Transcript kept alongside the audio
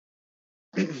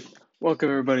Welcome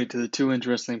everybody to the 2 Inch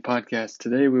Wrestling Podcast.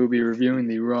 Today we will be reviewing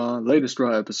the latest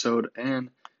Raw episode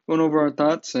and going over our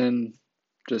thoughts and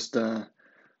just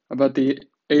about the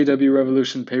AEW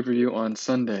Revolution pay-per-view on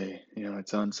Sunday.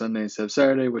 It's on Sunday instead of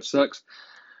Saturday, which sucks,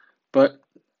 but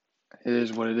it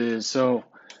is what it is. So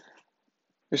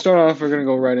we start off, we're going to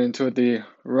go right into it. The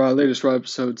latest Raw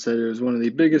episode said it was one of the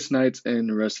biggest nights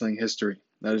in wrestling history.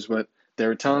 That is what they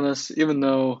were telling us, even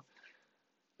though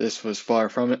this was far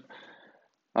from it.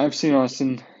 I've seen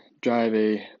Austin drive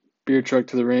a beer truck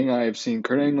to the ring. I have seen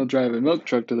Kurt Angle drive a milk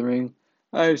truck to the ring.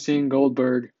 I have seen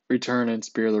Goldberg return and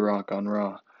spear The Rock on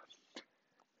Raw.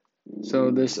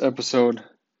 So this episode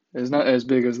is not as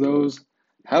big as those.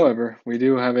 However, we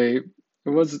do have the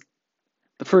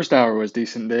first hour was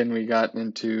decent. Then we got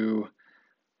into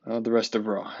the rest of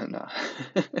Raw.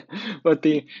 But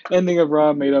the ending of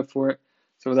Raw made up for it.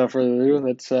 So without further ado,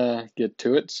 let's get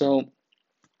to it. So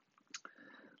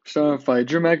start off by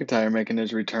Drew McIntyre making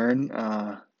his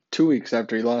return 2 weeks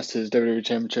after he lost his WWE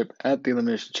Championship at the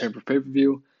Elimination Chamber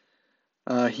pay-per-view.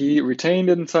 He retained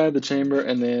inside the chamber,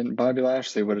 and then Bobby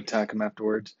Lashley would attack him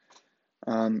afterwards.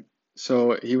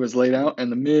 So he was laid out,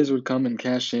 and The Miz would come and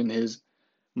cash in his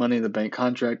Money in the Bank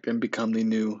contract and become the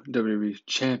new WWE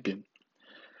Champion.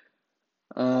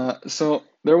 So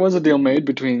there was a deal made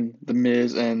between The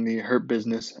Miz and the Hurt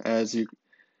Business,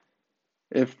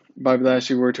 if Bobby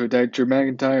Lashley were to attack Drew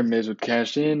McIntyre, Miz would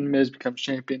cash in, Miz becomes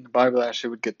champion, Bobby Lashley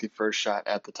would get the first shot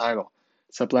at the title.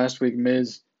 Except last week,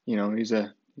 Miz, he's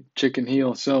a chicken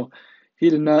heel, so he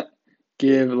did not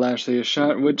give Lashley a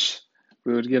shot, which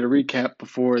we would get a recap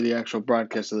before the actual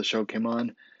broadcast of the show came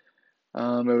on.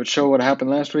 It would show what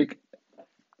happened last week.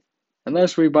 And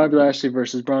last week, Bobby Lashley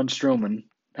versus Braun Strowman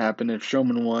happened. If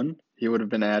Strowman won, he would have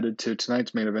been added to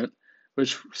tonight's main event,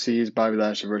 which sees Bobby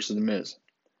Lashley versus The Miz.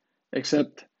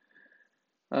 Except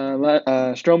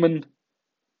Strowman,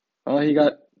 he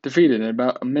got defeated in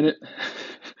about a minute.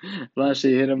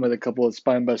 Lashley hit him with a couple of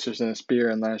spine busters and a spear,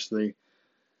 and Lashley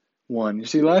won. You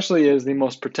see, Lashley is the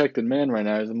most protected man right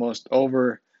now. He's the most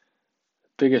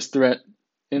biggest threat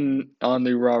on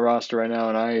the Raw roster right now,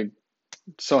 and I'm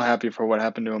so happy for what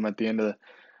happened to him at the end of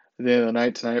the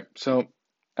night tonight. So,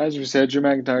 as we said, Drew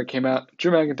McIntyre came out.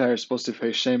 Drew McIntyre is supposed to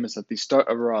face Sheamus at the start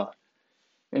of Raw.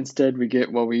 Instead, we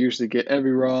get what we usually get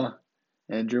every Raw,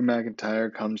 and Drew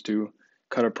McIntyre comes to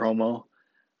cut a promo,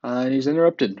 and he's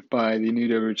interrupted by the new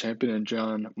WWE Champion and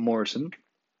John Morrison.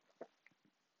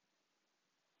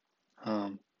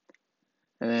 And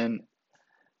then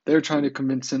they're trying to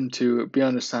convince him to be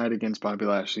on his side against Bobby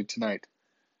Lashley tonight.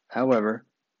 However,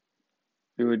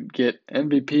 we would get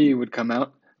MVP would come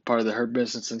out, part of the Hurt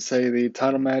Business, and say the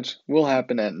title match will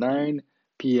happen at 9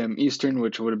 p.m. Eastern,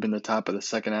 which would have been the top of the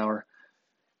second hour.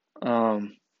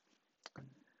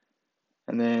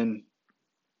 And then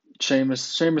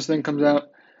Sheamus then comes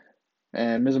out,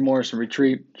 and Miz and Morrison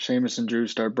retreat. Sheamus and Drew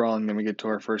start brawling, then we get to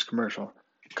our first commercial.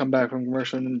 Come back from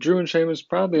commercial, and then Drew and Sheamus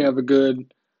probably have a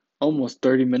good, almost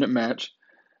 30-minute match.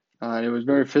 It was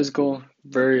very physical,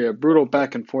 very brutal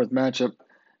back and forth matchup,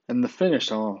 and the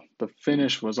finish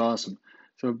was awesome.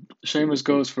 So Sheamus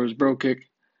goes for his bro kick,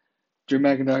 Drew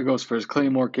McIntyre goes for his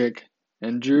Claymore kick,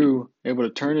 and Drew, able to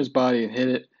turn his body and hit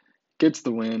it, gets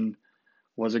the win.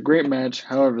 Was a great match.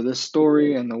 However, this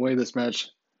story and the way this match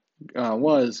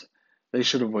was, they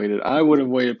should have waited. I would have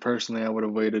waited personally. I would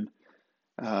have waited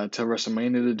till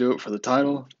WrestleMania to do it for the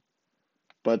title,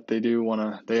 but they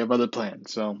have other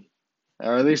plans. So,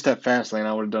 or at least at Fastlane,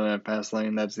 I would have done it at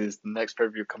Fastlane. That's the next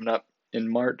pay-per-view coming up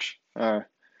in March,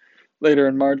 later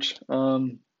in March.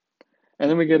 And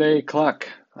then we get a clock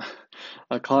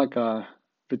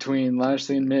between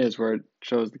Lashley and Miz, where it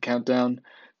shows the countdown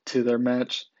to their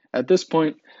match. At this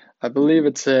point, I believe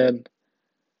it said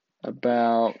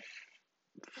about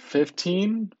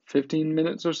 15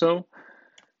 minutes or so.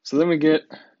 So then we get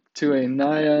to a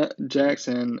Nia Jax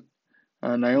and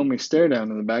Naomi stare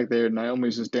down in the back there.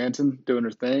 Naomi's just dancing, doing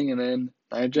her thing, and then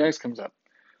Nia Jax comes up.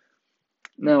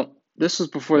 Now, this was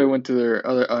before they went to their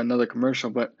another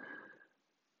commercial, but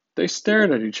they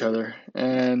stared at each other,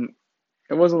 and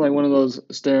it wasn't like one of those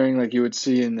staring like you would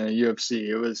see in the UFC.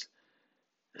 It was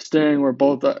staring where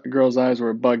both girls' eyes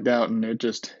were bugged out, and it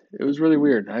was really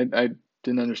weird. I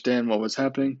didn't understand what was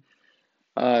happening.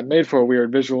 It made for a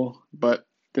weird visual, but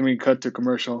then we cut to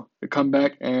commercial. We come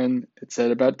back, and it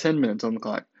said about 10 minutes on the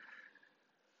clock,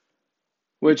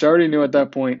 which I already knew at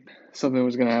that point something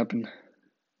was going to happen.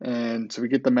 And so we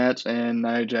get the match, and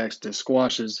Nia Jax just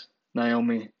squashes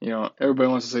Naomi. Everybody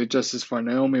wants to say justice for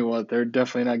Naomi. Well, they're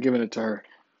definitely not giving it to her.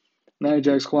 Nia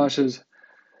Jax squashes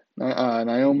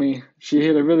Naomi. She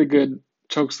hit a really good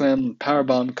chokeslam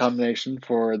powerbomb combination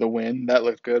for the win. That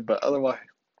looked good, but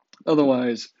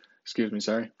Otherwise, excuse me,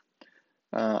 sorry.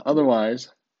 Otherwise,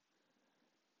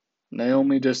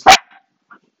 Naomi just.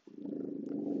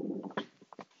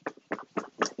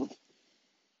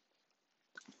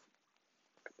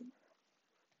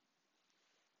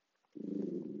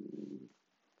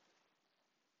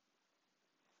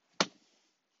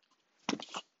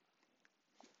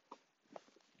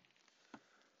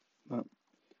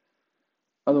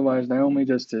 Otherwise, Naomi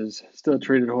just is still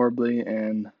treated horribly,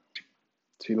 and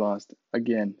she lost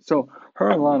again. So her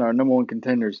and Lana are number one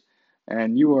contenders,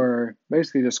 and you are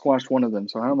basically just squashed one of them.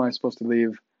 So how am I supposed to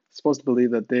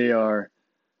believe that they are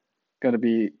going to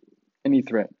be any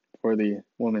threat for the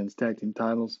women's tag team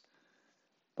titles?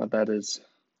 But that is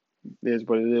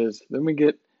what it is. Then we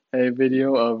get a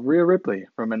video of Rhea Ripley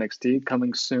from NXT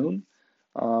coming soon.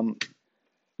 Um,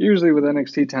 Usually with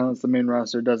NXT talents, the main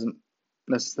roster doesn't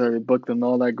necessarily book them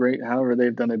all that great. However,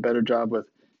 they've done a better job with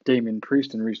Damian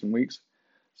Priest in recent weeks.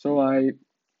 So I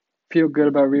feel good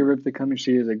about Rhea Ripley coming.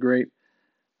 She is a great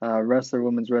wrestler,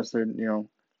 women's wrestler,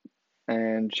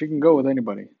 and she can go with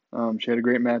anybody. She had a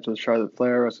great match with Charlotte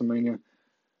Flair at WrestleMania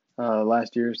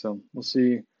last year, so we'll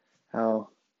see how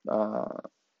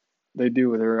they do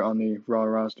with her on the Raw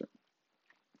roster.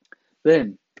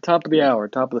 Then, top of the hour,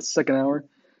 top of the second hour,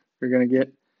 we're going to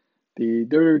get the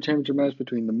WWE Championship match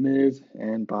between The Miz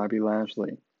and Bobby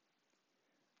Lashley.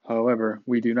 However,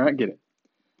 we do not get it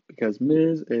because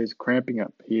Miz is cramping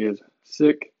up. He is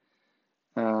sick,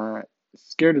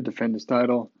 scared to defend his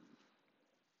title.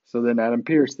 So then Adam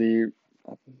Pearce, the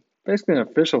basically an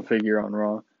official figure on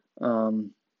Raw,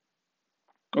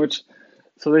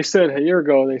 so they said a year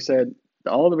ago, they said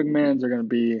all the McMahons are going to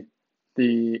be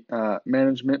the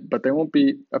management, but they won't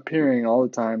be appearing all the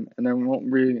time, and there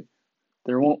won't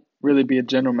really be a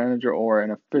general manager or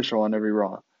an official on every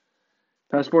Raw.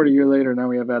 Fast forward a year later, now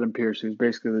we have Adam Pearce, who's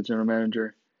basically the general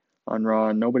manager on Raw,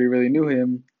 and nobody really knew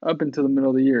him up until the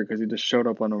middle of the year because he just showed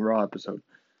up on a Raw episode.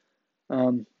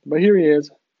 But here he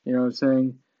is,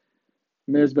 saying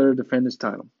Miz better defend his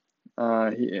title.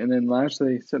 And then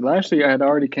Lashley had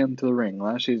already come to the ring.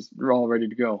 Lashley's all ready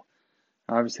to go.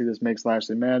 Obviously, this makes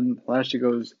Lashley mad. Lashley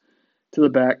goes to the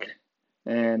back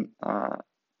and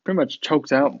pretty much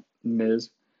chokes out Miz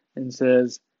and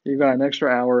says, "You got an extra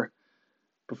hour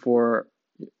before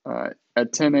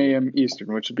at 10 a.m.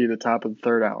 Eastern, which would be the top of the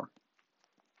third hour."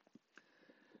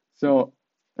 So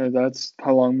that's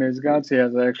how long Miz got. So he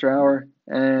has an extra hour,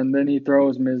 and then he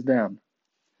throws Miz down.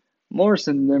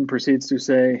 Morrison then proceeds to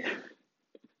say,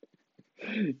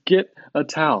 "Get a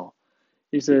towel."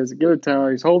 He says, "Get a towel."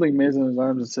 He's holding Miz in his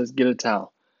arms and says, "Get a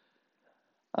towel."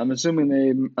 I'm assuming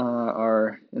they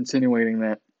are insinuating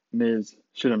that Miz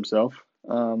shit himself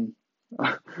on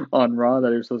Raw,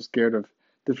 that he was so scared of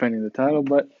defending the title,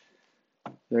 but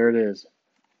there it is.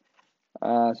 So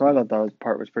I thought that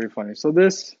part was pretty funny. So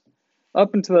this,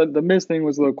 up until the Miz thing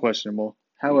was a little questionable.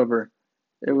 However,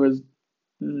 it was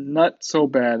not so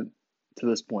bad to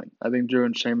this point. I think Drew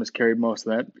and Sheamus carried most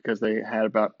of that because they had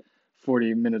about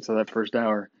 40 minutes of that first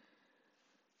hour.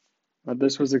 But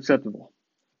this was acceptable.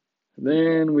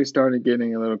 Then we started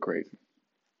getting a little crazy.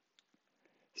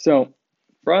 So,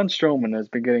 Braun Strowman has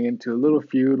been getting into a little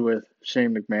feud with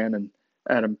Shane McMahon and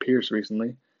Adam Pearce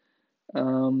recently.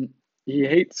 He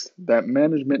hates that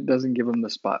management doesn't give him the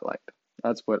spotlight.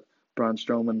 That's what Braun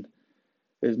Strowman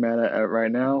is mad at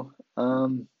right now.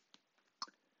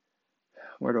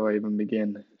 Where do I even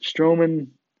begin? Strowman,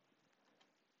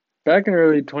 back in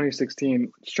early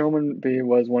 2016, Strowman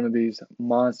was one of these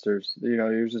monsters. He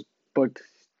was just booked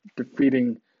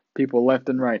defeating people left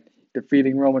and right,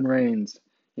 defeating Roman Reigns,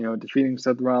 defeating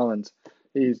Seth Rollins.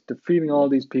 He's defeating all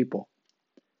these people.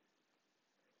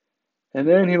 And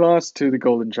then he lost to the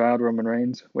Golden Child, Roman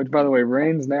Reigns, which, by the way,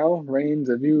 Reigns,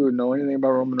 if you know anything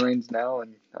about Roman Reigns now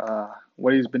and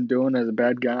what he's been doing as a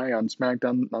bad guy on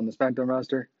SmackDown, on the SmackDown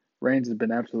roster, Reigns has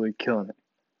been absolutely killing it.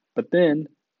 But then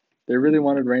they really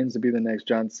wanted Reigns to be the next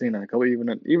John Cena,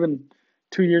 even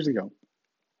 2 years ago.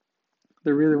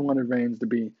 They really wanted Reigns to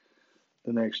be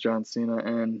the next John Cena,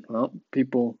 and, well,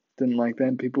 people didn't like that,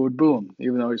 and people would boo him,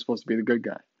 even though he's supposed to be the good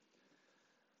guy. A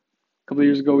couple of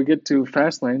years ago, we get to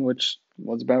Fastlane, which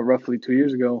was about roughly 2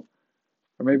 years ago,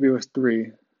 or maybe it was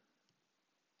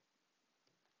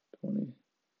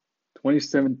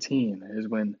 2017 is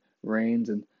when Reigns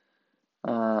and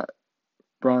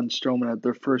Braun Strowman had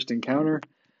their first encounter,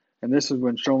 and this is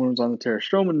when Strowman was on the tear.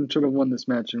 Strowman should have won this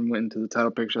match and went into the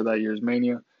title picture of that year's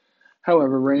Mania.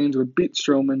 However, Reigns would beat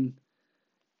Strowman.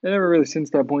 And ever really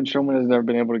since that point, Strowman has never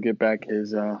been able to get back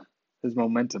his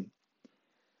momentum.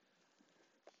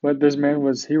 But this man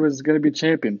was going to be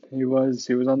champion. He was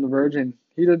on the verge, and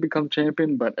he did become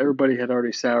champion, but everybody had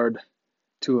already soured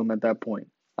to him at that point.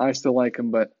 I still like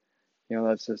him, but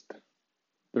that's just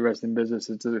the wrestling business.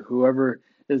 It's whoever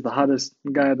is the hottest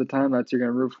guy at the time, that's you're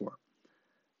gonna root for.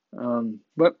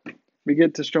 But we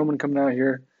get to Strowman coming out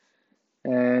here,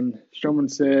 and Strowman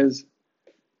says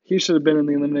he should have been in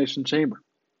the Elimination Chamber.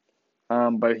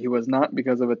 But he was not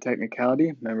because of a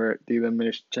technicality. Remember, the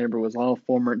Elimination Chamber was all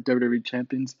former WWE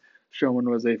champions. Strowman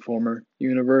was a former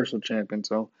Universal champion,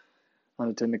 so on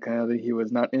a technicality, he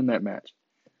was not in that match.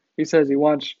 He says he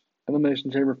watched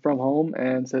Elimination Chamber from home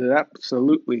and said it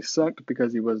absolutely sucked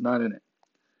because he was not in it.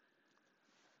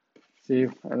 See,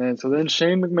 and then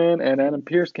Shane McMahon and Adam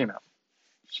Pearce came out.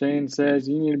 Shane says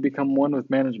you need to become one with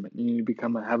management. You need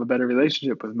to have a better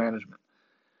relationship with management.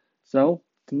 So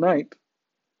tonight,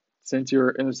 since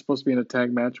you're supposed to be in a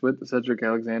tag match with Cedric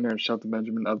Alexander and Shelton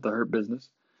Benjamin of the Hurt Business,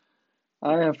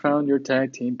 I have found your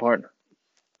tag team partner.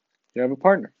 You have a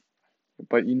partner,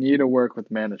 but you need to work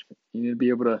with management. You need to be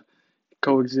able to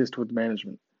coexist with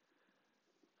management.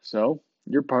 So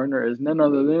your partner is none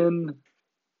other than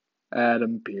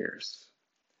Adam Pearce.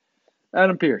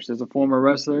 Adam Pearce is a former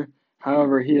wrestler.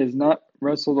 However, he has not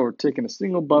wrestled or taken a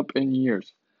single bump in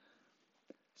years.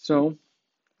 So,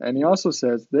 and he also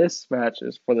says this match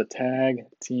is for the tag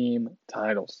team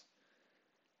titles.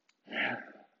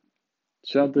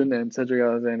 Shelton and Cedric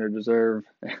Alexander deserve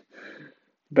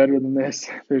better than this.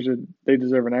 They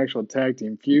deserve an actual tag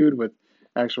team feud with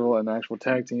an actual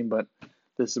tag team, but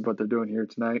this is what they're doing here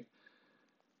tonight.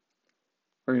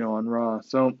 Or, on Raw.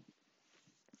 So,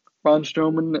 Braun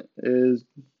Strowman the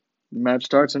match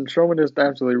starts, and Strowman just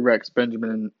absolutely wrecks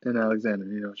Benjamin and Alexander.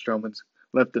 Strowman's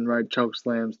left and right choke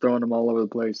slams, throwing them all over the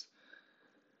place.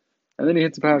 And then he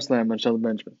hits a power slam on Shelton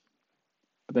Benjamin.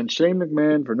 But then Shane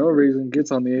McMahon, for no reason,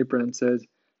 gets on the apron and says,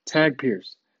 "Tag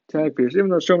Pearce, tag Pearce." Even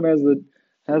though Strowman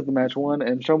has the match won,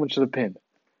 and Strowman should have pinned,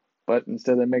 but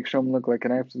instead they make Strowman look like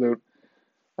an absolute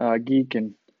geek,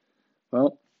 and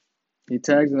he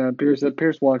tags and Pearce.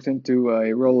 Pearce walks into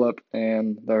a roll up,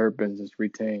 and the Hurt Business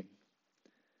retain.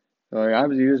 So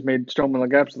obviously, he just made Strowman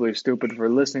look absolutely stupid for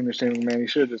listening to Shane McMahon. He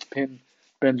should have just pinned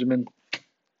Benjamin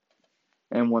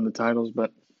and won the titles,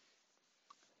 but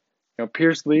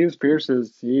Pearce leaves.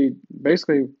 He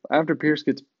basically, after Pearce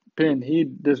gets pinned, he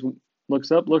just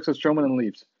looks up, looks at Strowman, and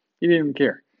leaves. He didn't even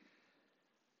care.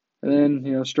 And then,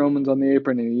 Strowman's on the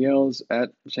apron and he yells at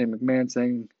Shane McMahon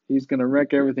saying he's going to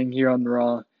wreck everything here on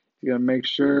Raw. He's going to make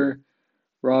sure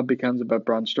Raw becomes about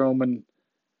Braun Strowman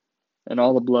and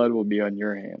all the blood will be on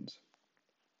your hands.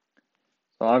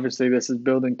 So obviously this is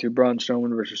building to Braun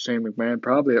Strowman versus Shane McMahon,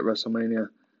 probably at WrestleMania.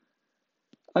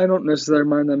 I don't necessarily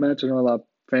mind that match. I know a lot of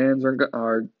fans are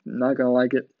not going to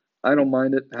like it. I don't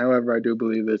mind it. However, I do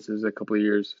believe this is a couple of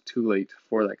years too late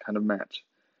for that kind of match.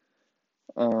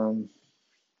 And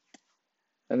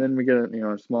then we get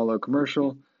a small little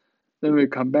commercial. Then we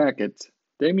come back. It's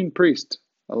Damian Priest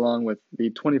along with the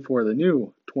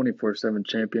new 24/7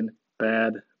 champion,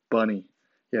 Bad Bunny.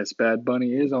 Yes, Bad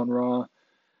Bunny is on Raw.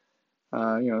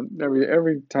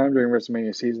 Every time during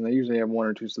WrestleMania season, they usually have one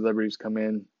or two celebrities come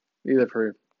in, either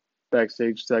for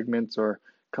backstage segments or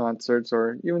concerts,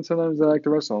 or even sometimes they like to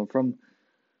wrestle. From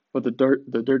what the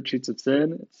dirt sheets have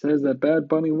said, it says that Bad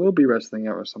Bunny will be wrestling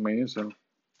at WrestleMania. So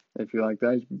if you like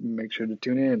that, make sure to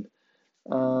tune in.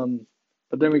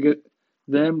 But then we get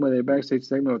them with a backstage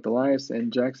segment with Elias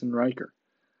and Jackson Riker.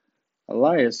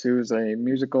 Elias, who is a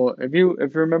musical, if you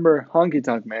remember Honky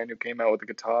Tonk Man, who came out with the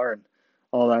guitar and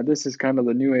all that, this is kind of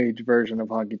the new age version of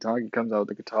Honky Tonk. He comes out with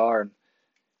the guitar and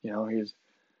he's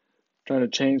trying to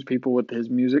change people with his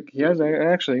music. He has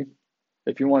actually,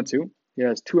 if you want to, he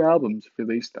has 2 albums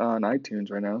released on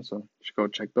iTunes right now, so you should go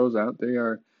check those out.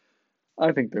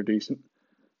 I think they're decent.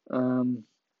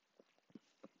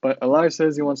 But Elias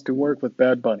says he wants to work with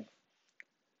Bad Bunny.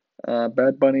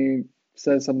 Bad Bunny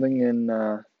says something in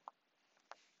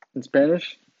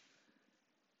Spanish,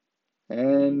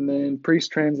 and then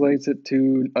Priest translates it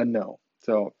to a no.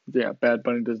 So yeah, Bad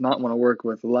Bunny does not want to work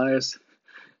with Elias,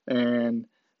 and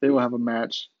they will have a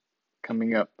match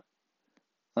coming up.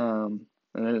 And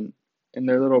then in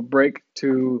their little break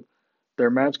to their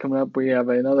match coming up, we have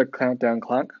another countdown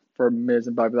clock for Miz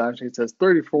and Bobby Lashley. It says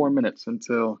 34 minutes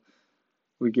until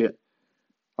we get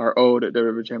our ode at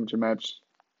WWE Championship match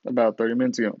about 30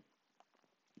 minutes ago.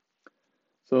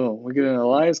 So we get an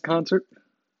Elias concert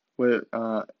with,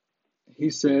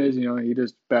 he says, he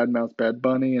just badmouths Bad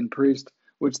Bunny and Priest,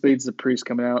 which leads to Priest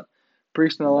coming out.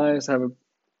 Priest and Elias have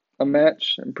a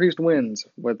match, and Priest wins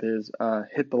with his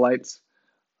hit the lights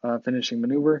finishing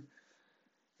maneuver,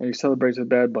 and he celebrates with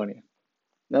Bad Bunny.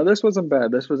 Now this wasn't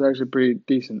bad. This was actually pretty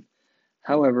decent.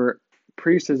 However,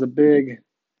 Priest is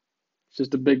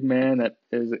just a big man that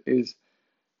is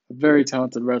a very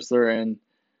talented wrestler, and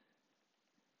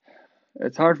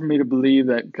it's hard for me to believe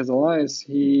that because Elias,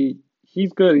 he's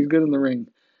good. He's good in the ring,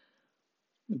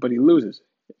 but he loses,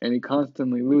 and he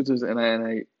constantly loses.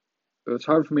 It's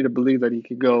hard for me to believe that he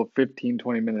could go 15,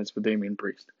 20 minutes with Damian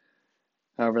Priest.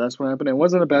 However, that's what happened. It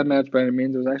wasn't a bad match by any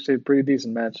means. It was actually a pretty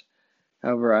decent match.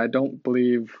 However, I don't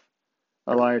believe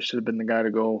Elias should have been the guy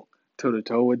to go toe to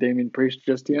toe with Damian Priest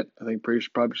just yet. I think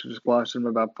Priest probably should have squashed him in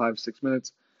about 5, 6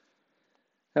 minutes.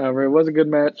 However, it was a good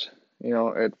match.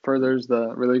 It furthers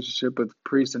the relationship with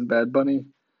Priest and Bad Bunny.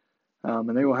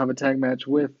 And they will have a tag match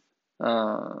with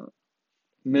uh,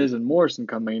 Miz and Morrison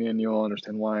coming in. You'll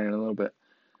understand why in a little bit.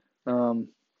 So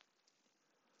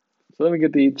let me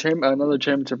get the another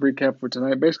championship recap for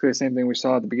tonight. Basically the same thing we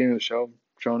saw at the beginning of the show,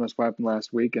 showing us what happened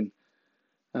last week and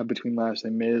between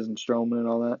Lashley, Miz, and Strowman and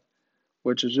all that,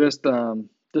 which is just a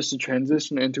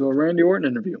transition into a Randy Orton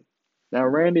interview. Now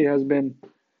Randy has been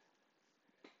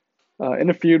in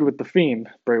a feud with the Fiend,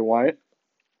 Bray Wyatt.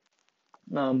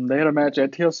 They had a match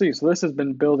at TLC, so this has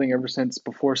been building ever since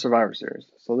before Survivor Series.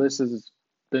 So this has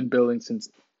been building since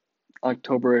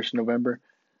October-ish, November.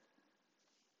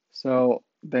 So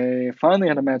they finally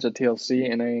had a match at TLC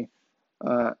in a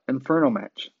Inferno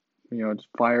match. Just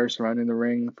fire surrounding the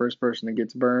ring. The first person that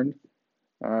gets burned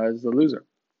is the loser.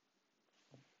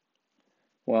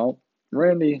 Well,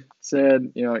 Randy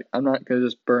said, I'm not going to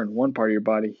just burn one part of your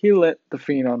body. He lit the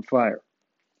Fiend on fire.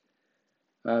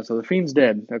 So the Fiend's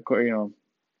dead.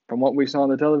 From what we saw on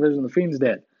the television, the Fiend's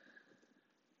dead.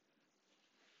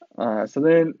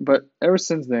 But ever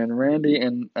since then, Randy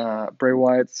and Bray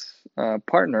Wyatt's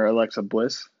partner, Alexa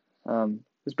Bliss,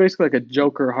 it's basically like a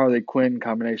Joker Harley Quinn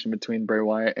combination between Bray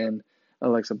Wyatt and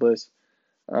Alexa Bliss.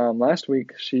 Last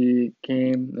week she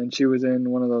came and she was in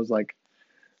one of those like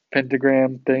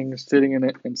pentagram things, sitting in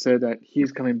it, and said that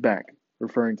he's coming back,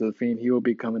 referring to the Fiend. He will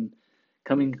be coming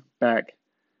back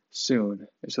soon.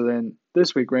 So then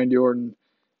this week, Randy Orton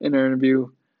in an interview,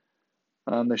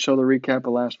 they show the recap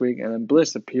of last week, and then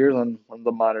Bliss appears on one of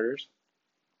the monitors,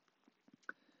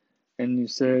 and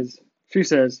she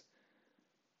says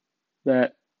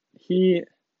that he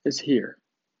is here.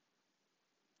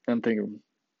 I'm thinking,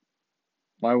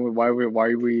 why are we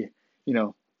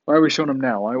showing him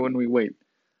now? Why wouldn't we wait?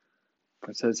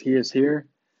 It says he is here,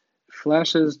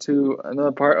 flashes to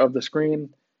another part of the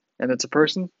screen, and it's a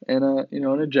person in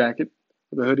a jacket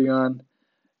with a hoodie on.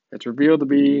 It's revealed to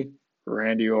be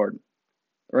Randy Orton.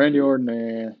 Randy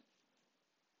Orton,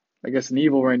 I guess an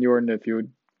evil Randy Orton, if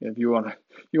you want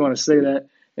to say that,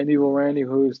 an evil Randy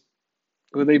who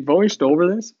they voiced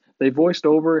over this. They voiced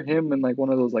over him in like one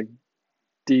of those like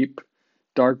deep,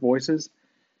 dark voices.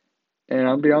 And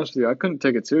I'll be honest with you, I couldn't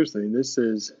take it seriously. This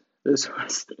was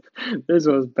this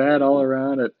was bad all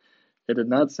around. It did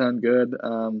not sound good.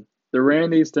 The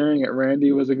Randy staring at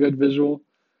Randy was a good visual.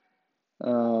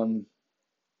 And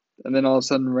then all of a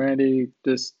sudden, Randy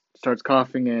just starts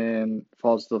coughing and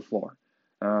falls to the floor.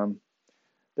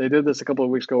 They did this a couple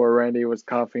of weeks ago where Randy was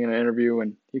coughing in an interview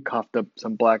and he coughed up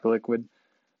some black liquid.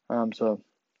 So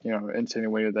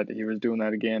insinuated that he was doing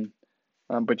that again.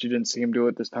 But you didn't see him do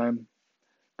it this time.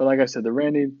 But like I said,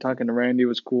 talking to Randy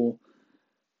was cool.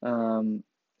 It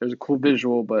was a cool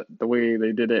visual, but the way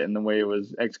they did it and the way it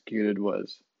was executed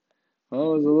was a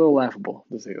little laughable,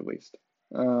 to say the least.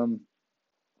 And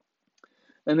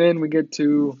then we get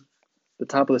to the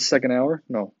top of the second hour.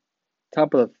 No,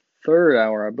 top of the third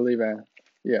hour, I believe.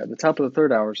 The top of the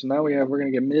third hour. So now we're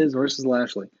going to get Miz versus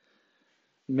Lashley.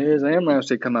 Miz and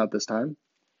Lashley come out this time.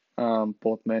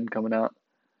 Both men coming out.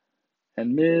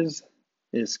 And Miz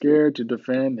is scared to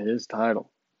defend his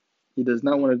title. He does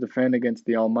not want to defend against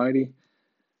the Almighty.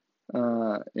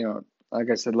 Like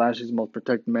I said, Lashley's the most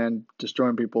protected man,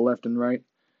 destroying people left and right.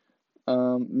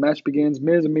 Match begins.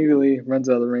 Miz immediately runs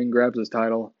out of the ring, grabs his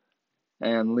title,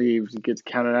 and leaves. He gets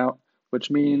counted out, which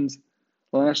means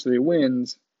Lashley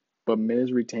wins, but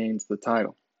Miz retains the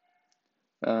title.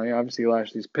 Obviously,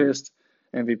 Lashley's pissed.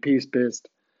 MVP's pissed.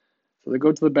 So they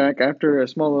go to the back. After a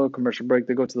small little commercial break,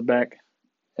 they go to the back,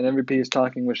 and MVP is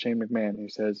talking with Shane McMahon.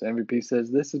 MVP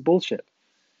says, this is bullshit.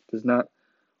 Does not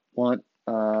want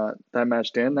that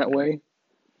match to end that way.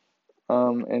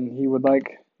 And he would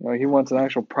he wants an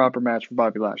actual proper match for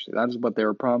Bobby Lashley. That is what they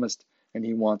were promised, and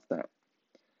he wants that.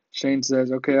 Shane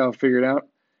says, okay, I'll figure it out.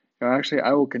 Actually,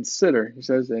 I will consider, he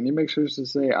says, and he makes sure to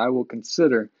say, I will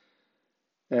consider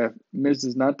if Miz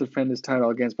does not defend his title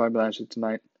against Bobby Lashley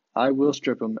tonight, I will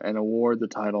strip him and award the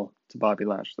title to Bobby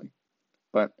Lashley.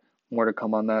 But more to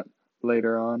come on that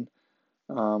later on.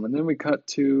 And then we cut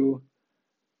to,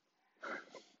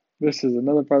 this is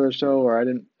another part of the show where I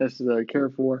didn't necessarily care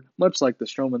for, much like the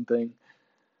Strowman thing.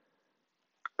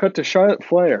 cut to Charlotte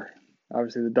Flair,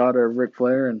 obviously the daughter of Ric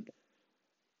Flair, and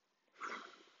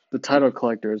the title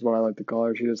collector is what I like to call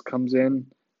her. She just comes in.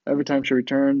 Every time she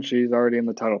returns, she's already in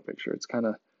the title picture. It's kind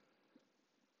of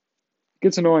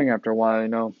gets annoying after a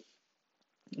while.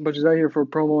 But she's out here for a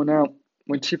promo now.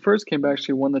 When she first came back,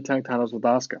 she won the tag titles with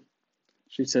Asuka.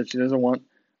 She said she doesn't want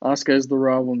Asuka as the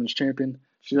Raw Women's Champion.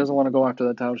 She doesn't want to go after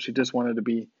that title. She just wanted to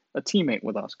be a teammate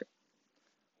with Asuka.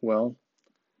 Well,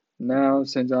 now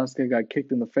since Asuka got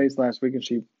kicked in the face last week and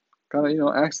she kind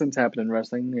of, accidents happen in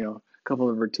wrestling. A couple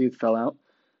of her teeth fell out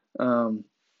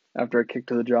after a kick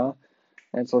to the jaw.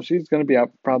 And so she's going to be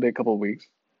out probably a couple of weeks.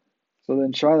 So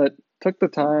then Charlotte took the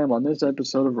time on this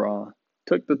episode of Raw,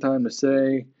 took the time to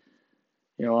say,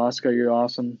 Asuka, you're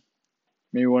awesome.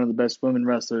 Maybe one of the best women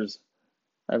wrestlers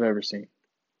I've ever seen.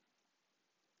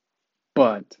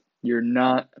 But you're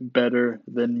not better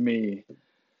than me.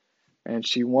 And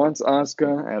she wants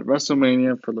Asuka at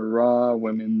WrestleMania for the Raw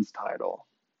Women's title.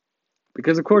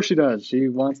 Because of course she does. She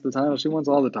wants the title. She wants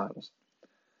all the titles.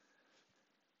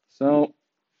 So,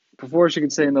 before she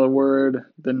could say another word,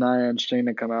 then Nia and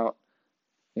Shayna come out.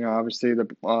 Obviously the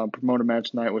promoted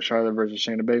match tonight was Charlotte versus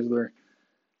Shayna Baszler.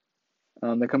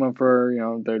 They come up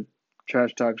for, their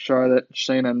trash talk. Charlotte,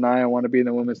 Shayna, and Nia want to be in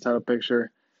the women's title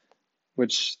picture,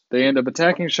 which they end up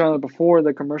attacking Charlotte before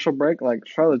the commercial break. Like,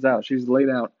 Charlotte's out. She's laid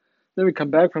out. Then we come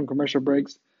back from commercial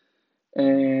breaks,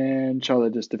 and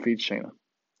Charlotte just defeats Shayna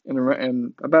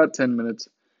in about 10 minutes.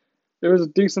 There was a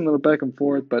decent little back and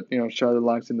forth, but, Charlotte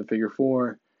locks in the figure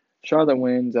four. Charlotte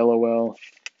wins, LOL.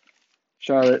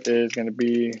 Charlotte is going to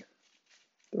be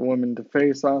the woman to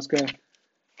face Asuka.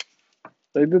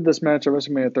 They did this match at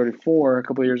WrestleMania 34 a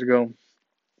couple of years ago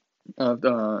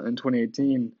in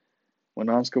 2018 when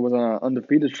Asuka was on an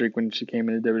undefeated streak when she came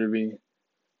into WWE,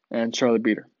 and Charlotte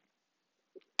beat her.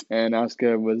 And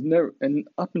Asuka was never, and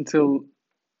up until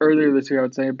earlier this year, I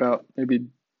would say about maybe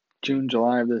June,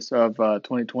 July of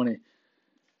 2020,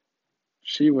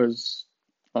 she was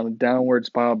on a downward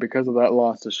spiral because of that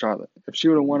loss to Charlotte. If she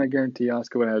would have won, I guarantee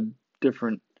Asuka would have had a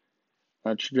different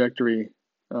trajectory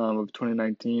of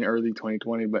 2019, early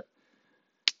 2020. But,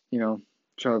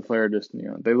 Charlotte Flair just,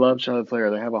 they love Charlotte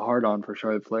Flair. They have a hard-on for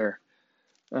Charlotte Flair.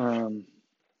 But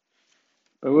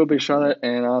it will be Charlotte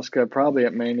and Asuka probably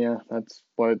at Mania. That's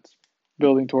what it's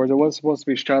building towards. It was supposed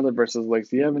to be Charlotte versus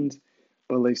Lacey Evans,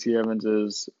 but Lacey Evans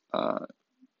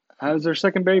has her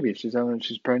second baby. She's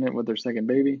pregnant with her second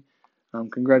baby.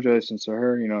 Congratulations to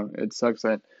her. It sucks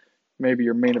that maybe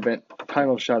your main event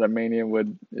title shot at Mania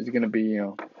is going to be,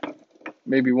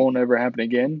 maybe won't ever happen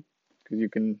again, because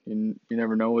you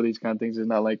never know with these kind of things. It's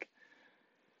not like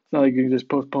you can just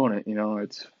postpone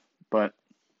it. But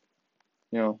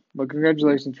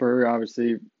congratulations for her.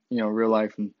 Obviously, real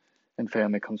life and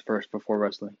family comes first before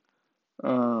wrestling.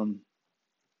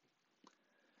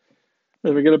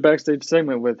 Then we get a backstage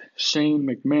segment with Shane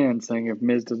McMahon saying if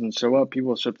Miz doesn't show up, he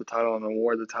will strip the title and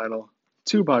award the title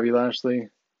to Bobby Lashley.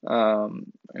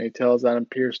 And he tells Adam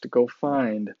Pearce to go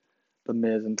find the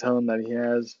Miz and tell him that he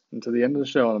has until the end of the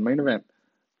show, on the main event,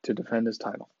 to defend his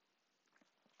title.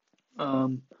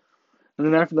 And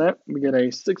then after that, we get a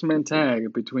 6-man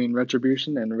tag between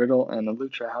Retribution and Riddle and the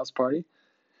Lucha House Party.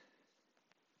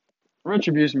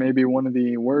 Retribution may be one of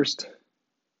the worst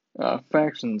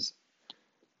factions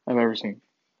I've ever seen.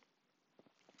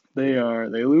 They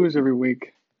lose every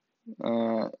week,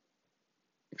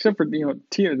 except for they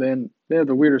have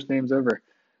the weirdest names ever.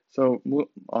 So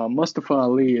Mustafa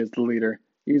Ali is the leader.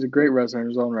 He's a great wrestler in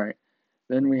his own right.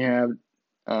 Then we have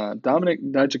Dominic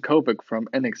Dijakovic from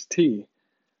NXT,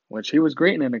 which he was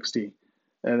great in NXT,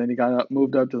 and then he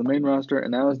moved up to the main roster,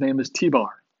 and now his name is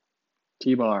T-Bar.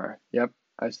 T-Bar. Yep,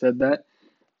 I said that.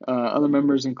 Other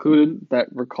members included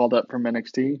that were called up from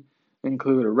NXT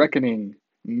include Reckoning,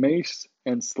 Mace,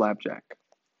 and Slapjack.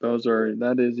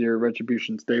 That is your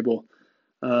Retribution stable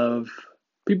of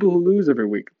people who lose every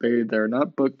week. They're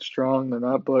not booked strong. They're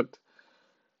not booked.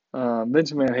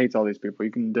 Vince McMahon hates all these people.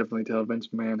 You can definitely tell Vince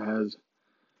McMahon has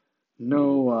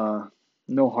no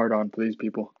heart on for these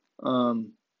people.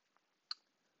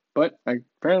 But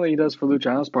apparently he does for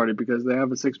Lucha House Party, because they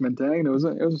have a 6-man tag, and it was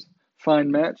a fine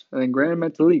match. And then Grand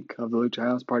Metalik of the Lucha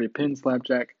House Party pinned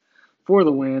Slapjack for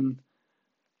the win.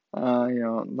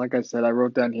 Like I said, I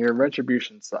wrote down here,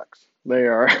 Retribution sucks. They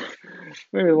are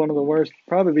maybe one of the worst,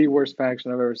 probably the worst faction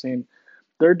I've ever seen.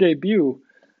 Their debut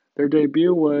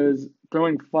was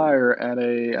throwing fire at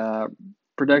a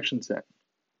production set.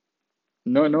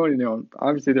 Nobody knew.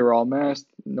 Obviously, they were all masked.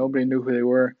 Nobody knew who they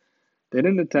were. They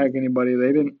didn't attack anybody.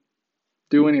 They didn't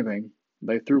do anything.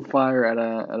 They threw fire at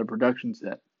a production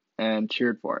set and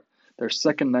cheered for it. Their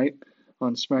second night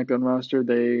on SmackDown roster,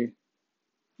 they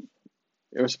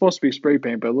it was supposed to be spray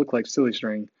paint, but it looked like silly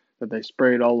string that they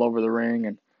sprayed all over the ring,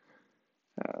 and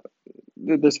uh,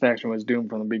 this faction was doomed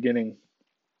from the beginning.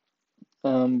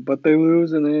 But they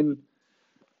lose, and then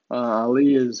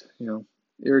Ali is,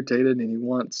 irritated, and he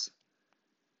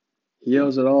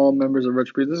yells at all members of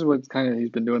Retribution. This is what kind of he's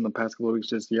been doing the past couple of weeks,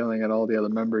 just yelling at all the other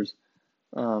members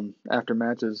after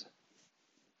matches.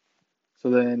 So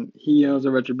then he yells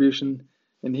at Retribution,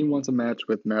 and he wants a match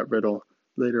with Matt Riddle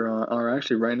later on, or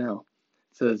actually right now.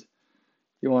 It says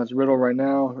he wants Riddle right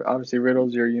now. Obviously,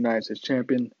 Riddle's your United States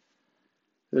champion.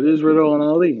 It is Riddle and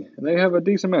Ali, and they have a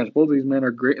decent match. Both of these men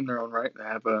are great in their own right. They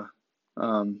have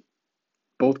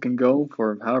both can go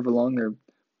for however long. They're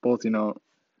both,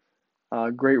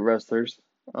 great wrestlers.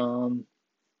 But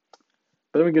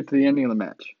then we get to the ending of the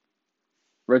match.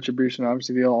 Retribution,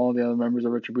 obviously, all the other members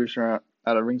of Retribution are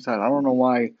at a ringside. I don't know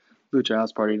why Lucha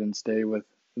House Party didn't stay with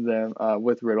them,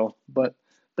 with Riddle, but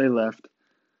they left.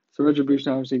 So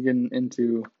Retribution obviously getting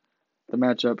into the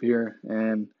matchup here,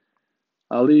 and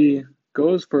Ali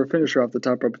goes for a finisher off the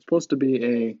top rope. It's supposed to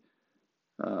be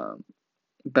a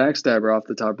backstabber off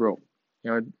the top rope.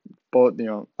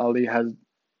 Ali has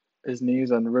his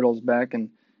knees on Riddle's back and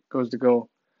goes to go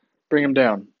bring him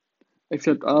down.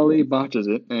 Except Ali botches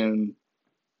it, and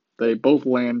they both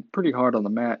land pretty hard on the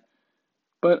mat.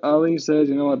 But Ali says,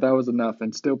 you know what, that was enough,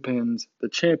 and still pins the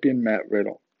champion Matt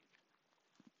Riddle.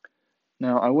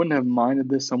 Now, I wouldn't have minded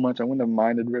this so much. I wouldn't have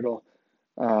minded Riddle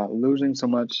losing so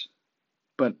much,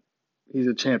 but he's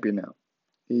a champion now.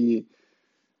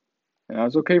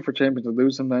 It's okay for champions to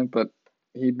lose sometimes, but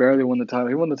he barely won the title.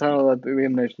 He won the title at the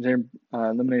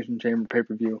Elimination Chamber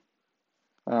pay-per-view,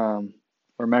 where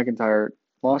McIntyre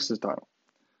lost his title.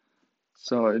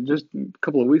 So just a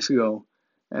couple of weeks ago,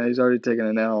 and he's already taken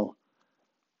an L.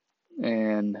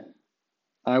 And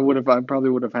I probably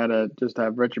would have had to just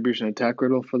have Retribution attack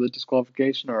Riddle for the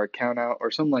disqualification or a count out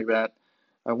or something like that.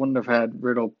 I wouldn't have had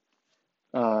Riddle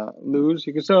lose.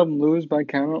 You can still have him lose by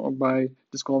count out or by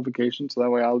disqualification, so that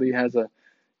way Ali has a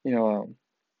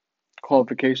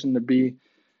qualification to be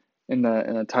in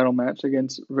a title match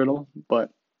against Riddle.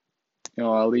 But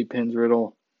Ali pins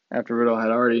Riddle after Riddle had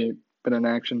already been in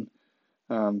action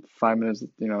 5 minutes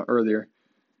earlier.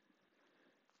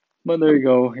 But there you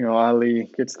go.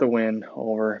 Ali gets the win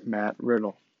over Matt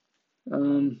Riddle.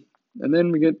 And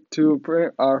then we get to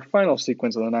our final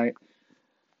sequence of the night.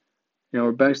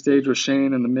 We're backstage with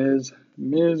Shane and The Miz.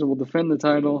 Miz will defend the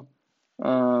title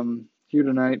here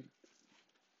tonight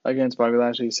against Bobby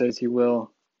Lashley. He says he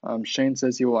will. Shane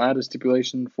says he will add a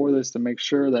stipulation for this to make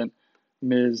sure that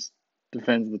Miz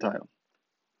defends the title.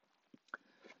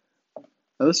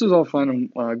 Now, this was all fine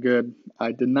and good.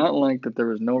 I did not like that there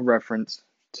was no reference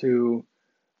to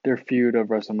their feud of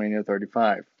WrestleMania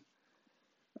 35.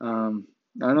 I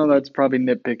know that's probably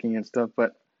nitpicking and stuff,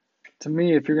 but to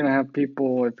me, if you're gonna have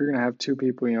two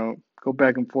people, go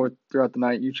back and forth throughout the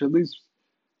night, you should at least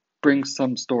bring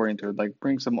some story into it. Like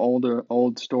bring some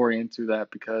old story into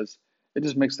that, because it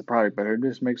just makes the product better. It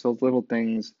just makes those little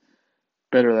things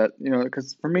better. That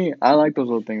because for me, I like those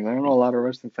little things. I don't know a lot of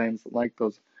wrestling fans that like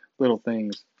those little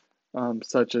things,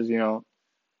 such as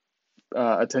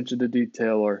attention to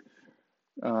detail or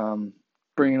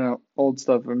bringing out old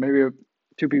stuff, or maybe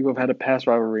two people have had a past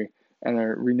rivalry and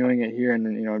they're renewing it here, and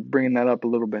then bringing that up a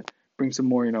little bit, bring some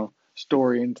more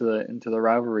story into the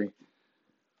rivalry.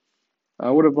 I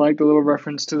would have liked a little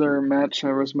reference to their match at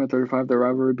WrestleMania 35, their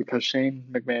rivalry, because Shane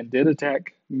McMahon did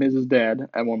attack Miz's dad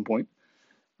at one point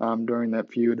during that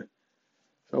feud.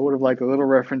 So I would have liked a little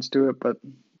reference to it, but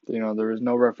there was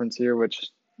no reference here,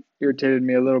 which irritated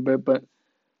me a little bit. But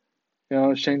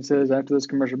Shane says after this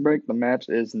commercial break, the match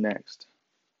is next.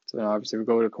 So obviously we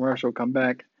go to commercial, come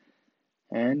back,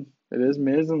 and it is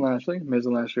Miz and Lashley. Miz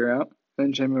and Lashley are out.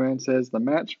 Then Shane McMahon says the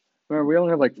match. Remember, we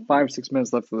only have like 5-6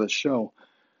 minutes left of the show.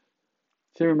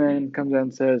 Shane McMahon comes out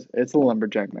and says it's a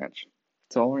lumberjack match.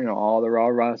 So all the Raw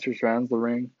roster surrounds the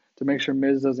ring to make sure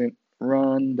Miz doesn't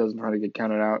run, doesn't try to get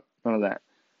counted out, none of that.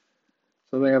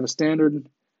 So they have a standard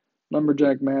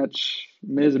lumberjack match.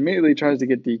 Miz immediately tries to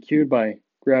get DQ'd by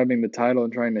grabbing the title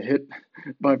and trying to hit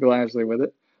Bobby Lashley with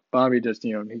it. Bobby just,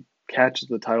 he catches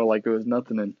the title like it was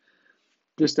nothing and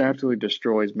just absolutely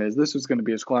destroys Miz. This was going to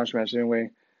be a squash match anyway,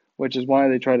 which is why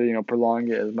they try to, prolong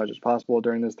it as much as possible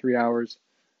during this 3 hours.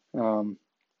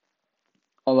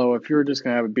 Although if you were just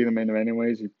going to have it be the main event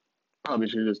anyways, you probably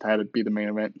should have just had it be the main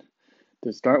event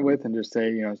to start with and just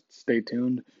say, stay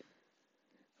tuned.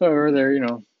 However,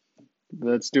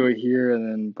 let's do it here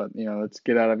but let's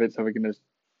get out of it so we can just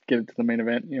get it to the main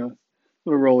event, a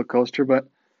little roller coaster, but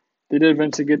they did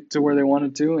eventually get to where they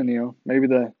wanted to, and maybe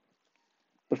the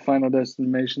final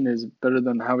destination is better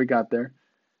than how we got there.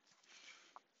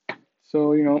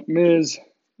 So, Miz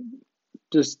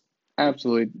just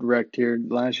absolutely wrecked here.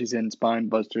 Lashley's hitting spine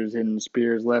busters, hitting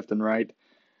spears left and right.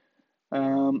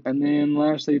 And then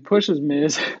Lashley pushes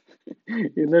Miz.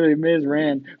 Miz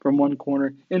ran from one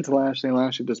corner into Lashley, and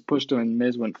Lashley just pushed him, and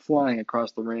Miz went flying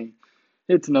across the ring.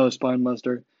 Hits another spine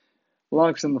buster.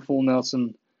 Locks in the full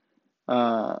Nelson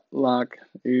lock.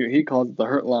 He calls it the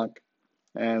Hurt Lock.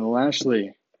 And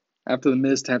Lashley, after the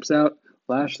Miz taps out,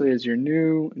 Lashley is your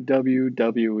new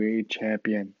WWE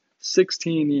champion.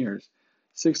 16 years.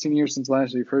 16 years since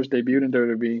Lashley first debuted in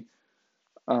WWE.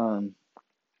 I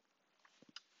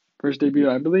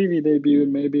believe he debuted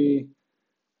maybe,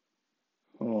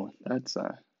 that's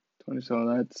 20, so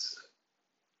that's,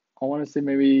 I want to say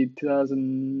maybe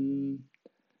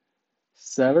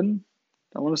 2007.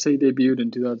 I want to say he debuted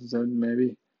in 2007,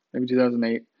 maybe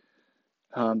 2008.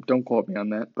 Don't quote me on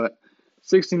that, but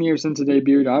 16 years since he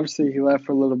debuted. Obviously, he left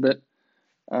for a little bit.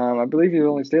 I believe he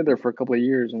only stayed there for a couple of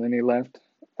years, and then he left,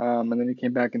 and then he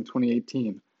came back in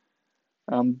 2018.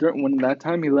 When that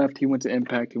time he left, he went to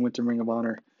Impact, he went to Ring of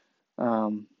Honor,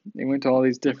 he went to all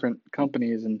these different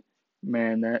companies, and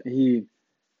man,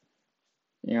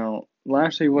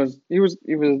 Lashley was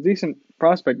a decent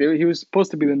prospect. He was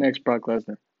supposed to be the next Brock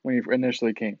Lesnar when he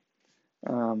initially came,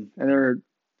 and they were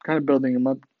kind of building him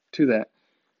up to that.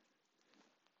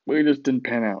 But he just didn't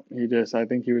pan out. I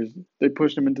think they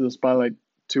pushed him into the spotlight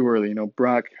too early.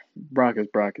 Brock is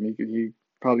Brock, and he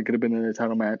probably could have been in a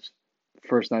title match the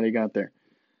first night he got there.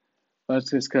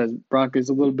 That's just because Brock is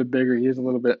a little bit bigger. He's a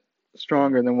little bit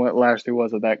stronger than what Lashley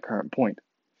was at that current point.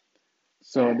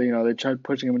 So they tried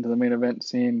pushing him into the main event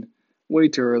scene way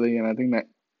too early, and I think that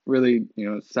really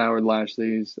soured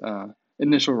Lashley's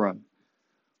initial run.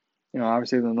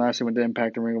 Obviously then Lashley went to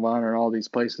Impact and Ring of Honor and all these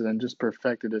places and just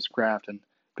perfected his craft and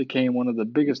became one of the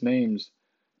biggest names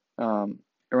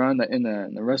around in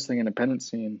the wrestling independent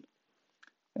scene.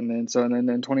 And then in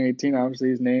 2018, obviously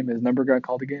his number got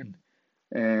called again,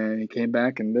 and he came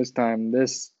back. And this time,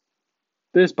 this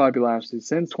Bobby Lashley,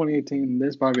 since 2018,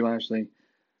 this Bobby Lashley,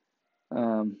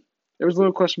 it was a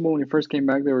little questionable when he first came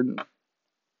back. There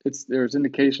was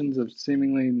indications of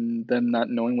seemingly them not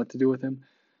knowing what to do with him.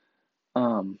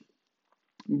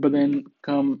 But then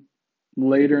come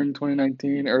later in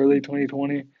 2019, early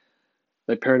 2020.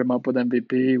 They paired him up with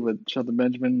MVP, with Shelton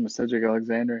Benjamin, with Cedric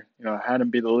Alexander. Had him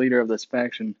be the leader of this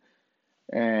faction,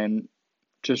 and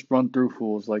just run through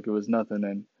fools like it was nothing.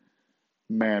 And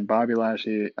man, Bobby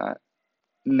Lashley.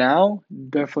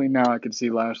 Definitely now, I could see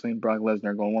Lashley and Brock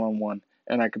Lesnar going 1-on-1,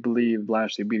 and I could believe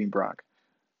Lashley beating Brock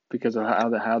because of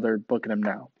how they're booking him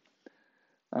now.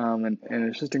 And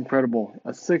it's just incredible.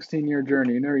 A 16-year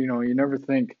journey. You never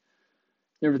think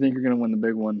you're gonna win the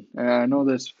big one. And I know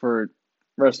this for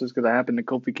wrestlers because it happened to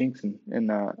Kofi Kingston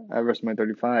at WrestleMania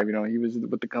 35. He was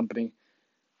with the company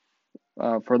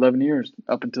for 11 years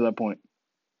up until that point.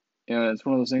 It's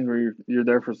one of those things where you're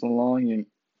there for so long, you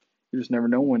just never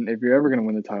know if you're ever going to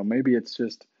win the title. Maybe it's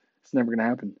never going to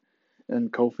happen.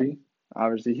 And Kofi,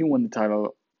 obviously, he won the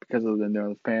title because of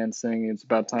the fans saying it's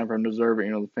about time for him to deserve it.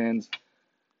 The fans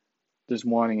just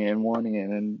wanting it,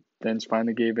 and Vince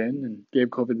finally gave in and gave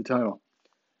Kofi the title.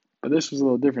 But this was a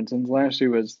little different. Since Lashley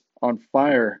was on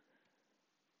fire,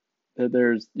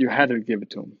 that you had to give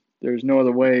it to him. There's no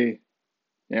other way.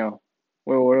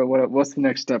 What's the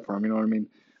next step for him? You know what I mean?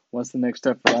 What's the next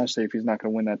step for Lashley if he's not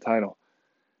going to win that title?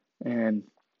 And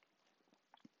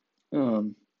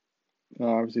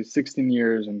obviously 16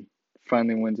 years and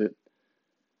finally wins it.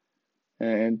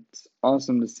 And it's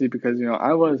awesome to see because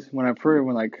when I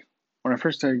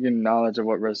first started getting knowledge of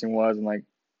what wrestling was and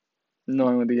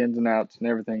knowing the ins and outs and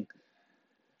everything,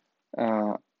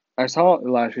 I saw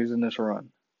Lashley's initial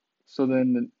run. So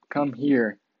then come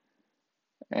here,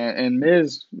 and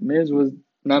Miz was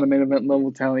not a main event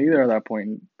level talent either at that point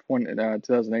in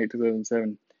 2008,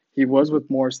 2007. He was with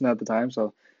Morrison at the time,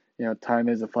 so time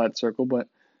is a flat circle, but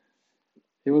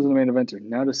he wasn't a main eventer.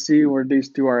 Now to see where these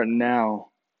two are now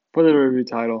for the WWE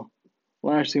title,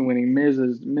 Lashley winning,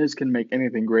 Miz can make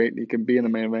anything great. He can be in the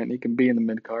main event. He can be in the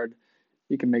mid card.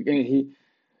 He can make he's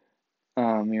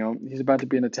about to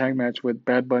be in a tag match with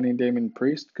Bad Bunny and Damian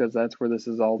Priest because that's where this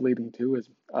is all leading to is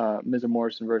Miz and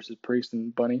Morrison versus Priest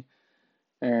and Bunny,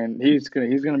 and he's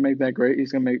gonna make that great.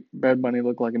 He's gonna make Bad Bunny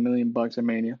look like $1 million at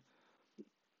Mania.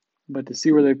 But to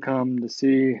see where they've come, to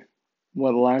see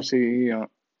what Lashley,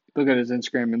 look at his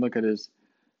Instagram and look at his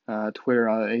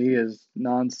Twitter. He is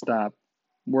nonstop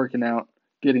working out,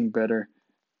 getting better,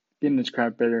 getting his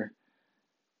craft better,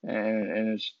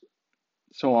 and it's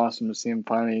so awesome to see him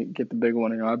finally get the big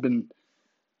one. I've been,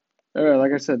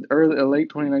 like I said, late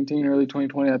 2019, early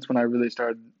 2020. That's when I really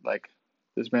started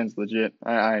this man's legit.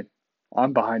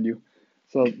 I'm behind you.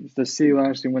 So to see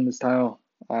Lashley win this title,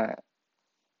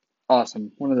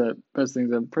 awesome. One of the best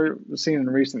things I've seen in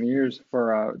recent years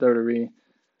for WWE.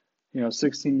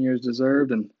 16 years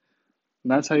deserved, and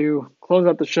that's how you close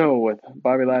out the show with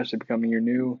Bobby Lashley becoming your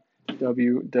new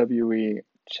WWE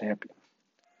champion.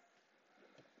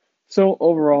 So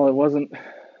overall, it wasn't.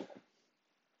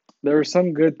 There were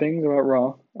some good things about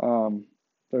Raw.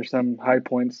 There's some high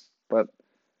points, but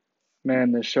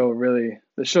man, the shows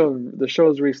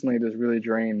recently just really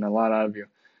drained a lot out of you.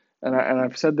 And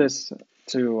I've said this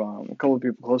to a couple of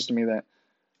people close to me that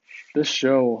this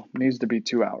show needs to be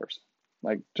 2 hours.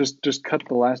 Like just cut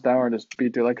the last hour and just be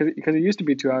two. Like because it used to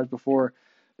be 2 hours before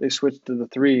they switched to the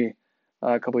three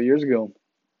a couple of years ago.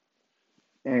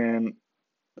 And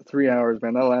 3 hours,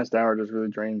 man, that last hour just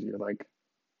really drains you. Like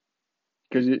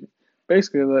because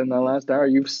basically in that last hour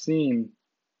you've seen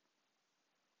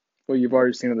what you've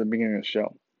already seen at the beginning of the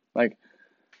show. Like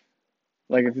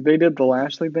if they did the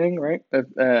Lashley thing right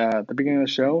at the beginning of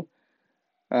the show,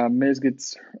 Miz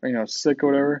gets sick or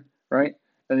whatever, right?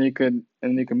 And you could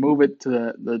move it to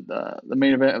the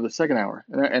main event of the second hour,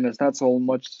 and it's not so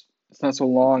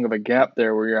long of a gap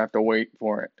there where you have to wait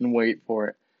for it,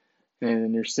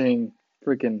 and you're seeing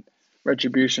freaking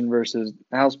Retribution versus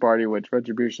House Party, which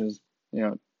Retribution is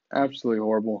absolutely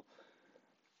horrible,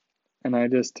 and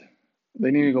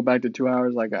they need to go back to 2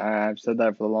 hours. Like I've said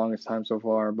that for the longest time so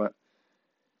far, but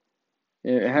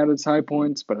it had its high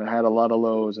points, but it had a lot of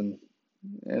lows, and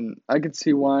I could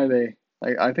see why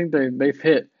I think they've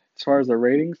hit, as far as their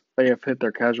ratings, they have hit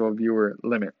their casual viewer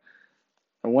limit.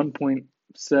 A 1.7,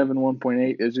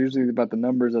 1.8 is usually about the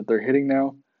numbers that they're hitting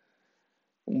now.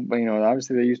 But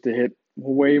obviously they used to hit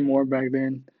way more back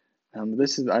then. I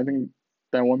think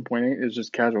that 1.8 is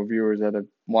just casual viewers that have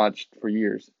watched for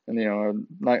years, and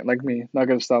not like me, not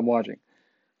gonna stop watching.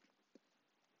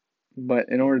 But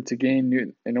in order to gain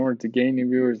new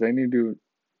viewers,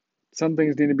 some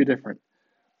things need to be different.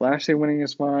 Lashley winning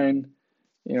is fine.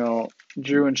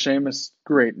 Drew and Sheamus,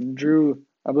 great. Drew,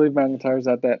 I believe McIntyre's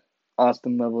at that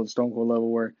Austin level, Stone Cold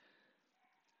level, where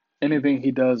anything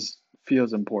he does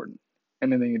feels important.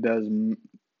 Anything he does,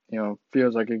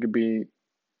 feels like it could be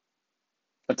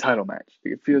a title match.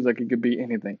 It feels like it could be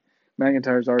anything.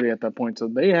 McIntyre's already at that point, so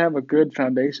they have a good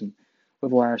foundation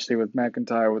with Lashley, with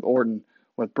McIntyre, with Orton,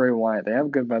 with Bray Wyatt. They have a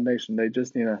good foundation. They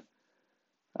just need to.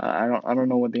 I don't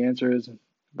know what the answer is,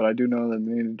 but I do know that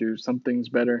they need to do some things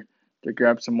better to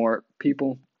grab some more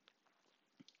people,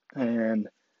 and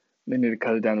they need to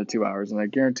cut it down to 2 hours. And I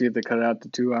guarantee if they cut it out to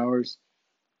 2 hours,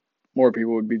 more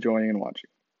people would be joining and watching.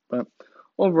 But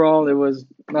overall, it was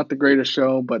not the greatest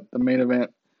show, but the main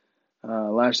event,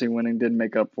 Lashley winning, did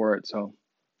make up for it. So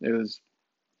it was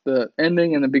the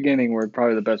ending and the beginning were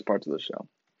probably the best parts of the show.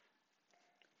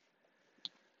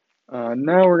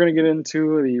 Now we're going to get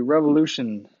into the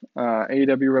Revolution,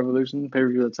 AEW Revolution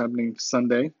pay-per-view that's happening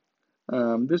Sunday.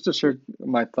 Just to share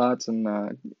my thoughts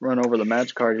and run over the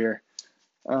match card here.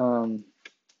 So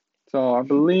I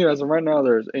believe as of right now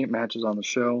there's 8 matches on the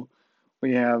show.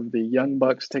 We have the Young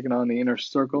Bucks taking on the Inner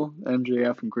Circle,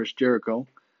 MJF and Chris Jericho,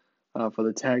 for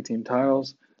the tag team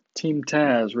titles. Team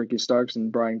Taz, Ricky Starks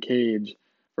and Brian Cage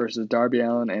versus Darby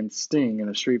Allin and Sting in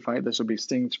a street fight. This will be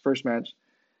Sting's first match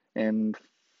in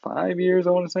 5 years,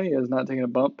 I want to say. He has not taken a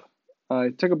bump.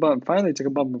 He finally took a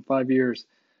bump in 5 years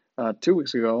 2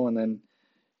 weeks ago, and then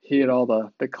he had all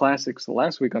the classics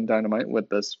last week on Dynamite with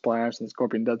the Splash and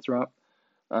Scorpion Death Drop.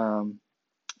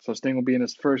 So Sting will be in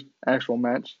his first actual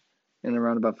match in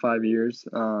around about 5 years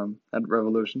at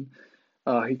Revolution.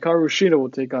 Hikaru Shida will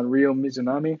take on Ryo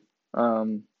Mizunami.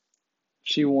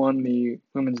 She won the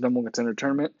Women's Number One Contender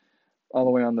Tournament all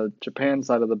the way on the Japan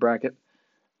side of the bracket,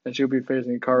 and she'll be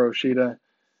facing Hikaru Shida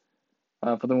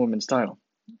for the women's title.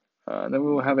 Then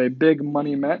we will have a big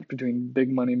money match between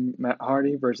Big Money Matt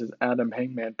Hardy versus Adam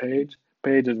Hangman Page.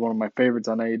 Page is one of my favorites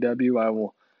on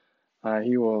AEW.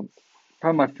 He will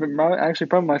probably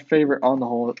my favorite on the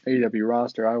whole AEW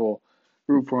roster. I will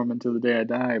root for him until the day I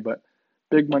die. But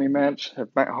big money match. If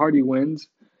Matt Hardy wins,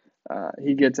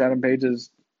 he gets Adam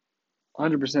Page's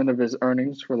 100% of his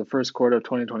earnings for the first quarter of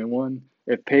 2021.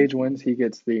 If Page wins, he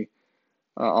gets the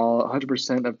all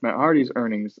 100% of Matt Hardy's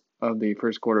earnings of the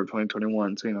first quarter of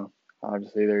 2021. So,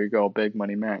 obviously, there you go, big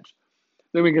money match.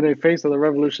 Then we get a Face of the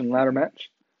Revolution ladder match.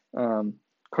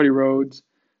 Cody Rhodes,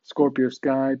 Scorpio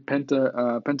Sky,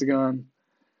 Pentagon,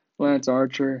 Lance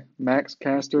Archer, Max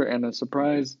Caster, and a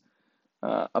surprise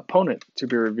opponent to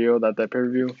be revealed at that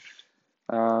pay-per-view.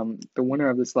 The winner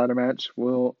of this ladder match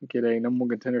will get a number one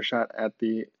contender shot at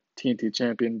the TNT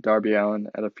champion, Darby Allin,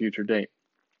 at a future date.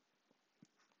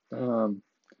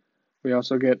 We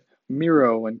also get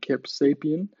Miro and Kip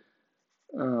Sapien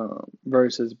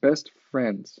versus Best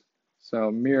Friends.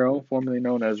 So Miro, formerly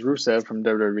known as Rusev from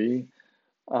WWE,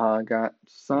 got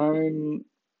signed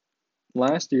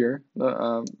last year.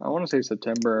 I want to say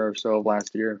September or so of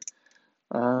last year.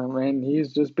 And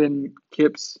he's just been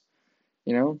Kip's,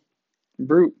 you know,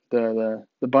 brute, the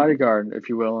bodyguard, if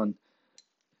you will, and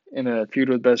in a feud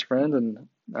with Best Friend. And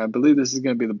I believe this is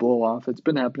going to be the blow off. It's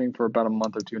been happening for about a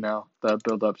month or two now, that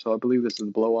build up. So I believe this is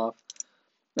the blow off.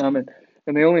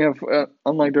 And they only have,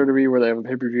 unlike WWE where they have a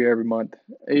pay per view every month,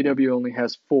 AEW only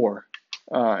has four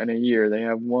in a year. They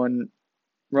have one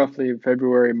roughly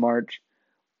February, March.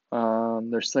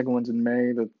 Their second one's in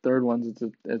May. The third one's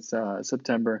it's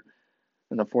September,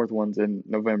 and the fourth one's in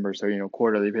November. So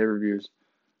quarterly pay per views.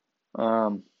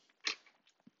 Um,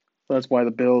 so that's why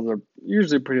the bills are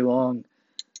usually pretty long.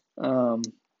 Um,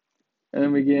 and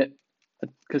then we get a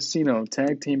Casino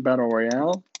Tag Team Battle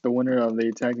Royale. The winner of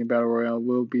the Tag Team Battle Royale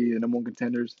will be the number one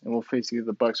contenders and will face either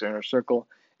the Bucks or Inner Circle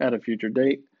at a future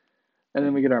date. And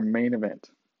then we get our main event.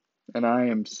 And I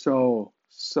am so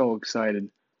excited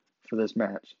for this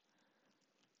match.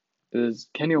 It is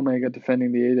Kenny Omega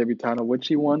defending the AEW title, which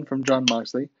he won from Jon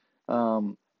Moxley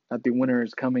at the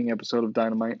Winners Coming episode of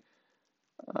Dynamite.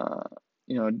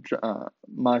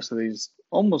 Moxley's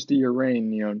almost a year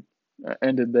reign,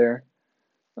 ended there.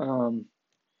 It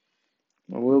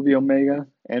will be Omega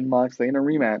and Moxley in a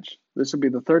rematch. This will be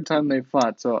the third time they've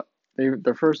fought. So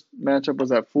their first matchup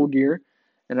was at Full Gear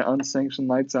in an unsanctioned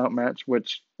lights out match,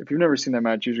 which if you've never seen that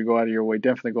match, you should go out of your way.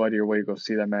 Definitely go out of your way to go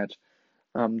see that match.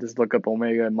 Just look up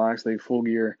Omega and Moxley Full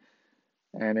Gear,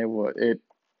 and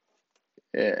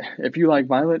if you like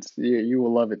violence, you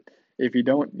will love it. If you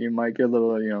don't, you might get a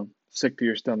little sick to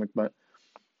your stomach. But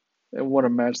what a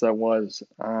match that was.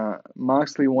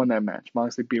 Moxley won that match.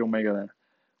 Moxley beat Omega there.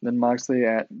 Then Moxley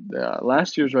at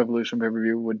last year's Revolution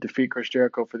pay-per-view would defeat Chris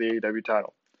Jericho for the AEW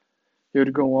title. He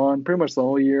would go on pretty much the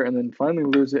whole year and then finally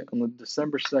lose it on the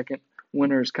December 2nd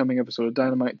Winners Coming episode of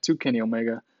Dynamite to Kenny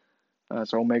Omega.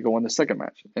 So Omega won the second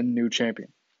match and new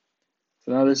champion.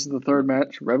 So now this is the third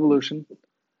match, Revolution.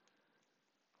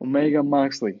 Omega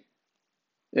Moxley.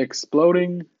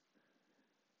 Exploding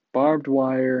barbed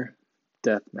wire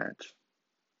death match.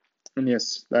 And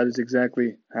yes, that is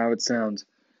exactly how it sounds.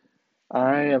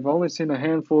 I have only seen a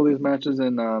handful of these matches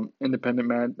in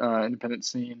independent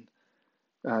scene,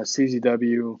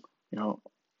 CZW,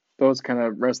 those kind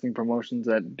of wrestling promotions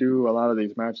that do a lot of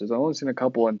these matches. I've only seen a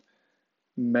couple, and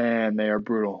man, they are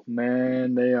brutal.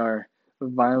 Man, they are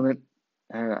violent.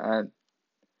 And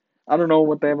I don't know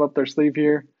what they have up their sleeve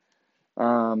here.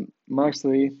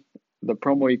 Moxley, the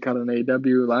promo he cut on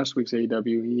AEW, last week's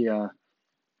AEW, he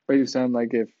basically sounded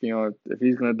like if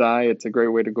he's gonna die, it's a great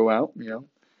way to go out.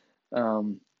 I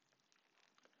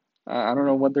don't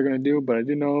know what they're gonna do, but I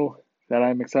do know that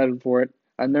I'm excited for it.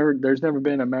 There's never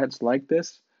been a match like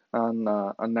this on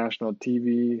national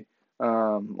TV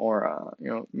or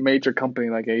major company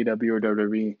like AEW or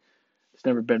WWE. It's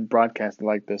never been broadcasted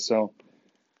like this. So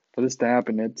for this to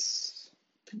happen, it's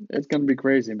gonna be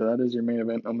crazy. But that is your main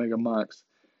event, Omega Mox,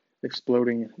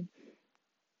 exploding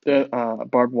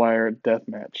barbed wire death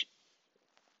match.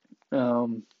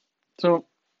 So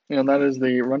that is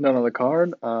the rundown of the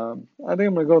card. I think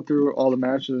I'm going to go through all the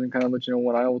matches and kind of let you know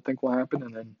what I will think will happen,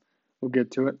 and then we'll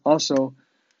get to it. Also,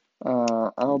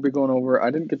 I'll be going over,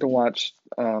 I didn't get to watch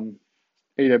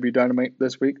AEW Dynamite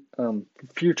this week.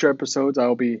 Future episodes,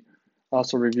 I'll be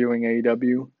also reviewing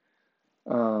AEW.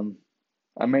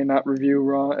 I may not review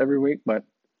Raw every week, but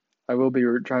I will be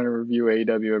trying to review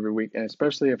AEW every week, and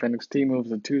especially if NXT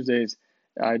moves to Tuesdays,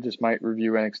 I just might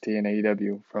review NXT and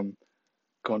AEW from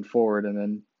going forward, and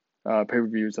then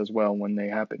pay-per-views as well when they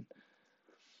happen.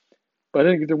 But I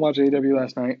didn't get to watch AEW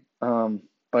last night. But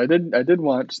I did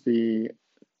watch the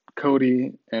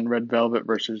Cody and Red Velvet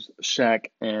versus Shaq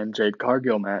and Jade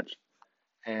Cargill match,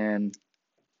 and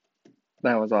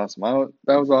that was awesome.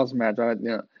 That was an awesome match.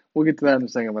 We'll get to that in a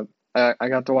second. But I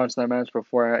got to watch that match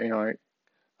before I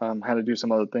had to do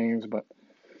some other things. But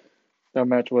that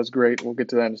match was great. We'll get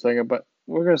to that in a second. But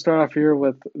we're gonna start off here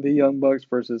with the Young Bucks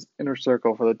versus Inner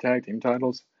Circle for the tag team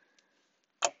titles.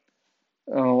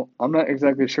 Oh, I'm not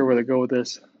exactly sure where to go with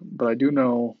this, but I do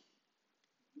know,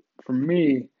 for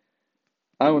me,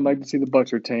 I would like to see the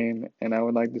Bucks retain, and I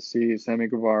would like to see Sammy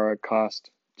Guevara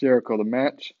cost Jericho the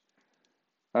match.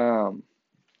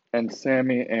 And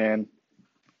Sammy and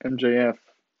MJF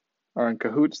are in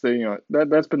cahoots.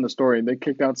 That's been the story. They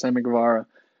kicked out Sammy Guevara.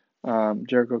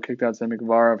 Jericho kicked out Sammy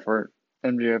Guevara for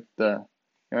MJF.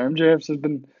 MJF has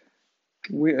been,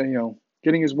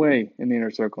 getting his way in the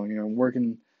Inner Circle.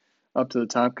 Working up to the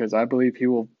top, because I believe he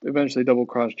will eventually double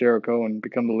cross Jericho and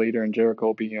become the leader, and Jericho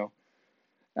will be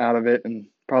out of it and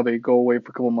probably go away for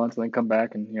a couple months and then come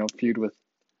back and feud with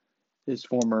his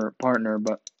former partner.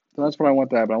 But so that's what I want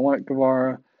to happen. I want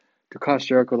Guevara to cost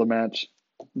Jericho the match,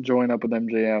 join up with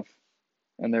MJF,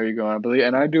 and there you go.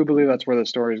 I do believe that's where the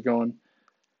story is going.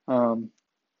 Um,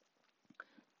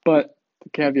 but the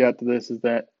caveat to this is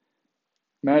that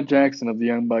Matt Jackson of the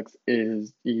Young Bucks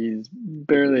he's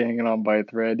barely hanging on by a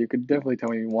thread. You could definitely tell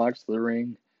when you watch the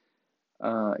ring.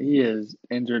 He is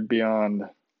injured beyond.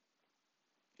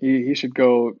 He should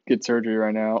go get surgery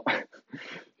right now.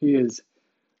 He is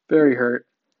very hurt.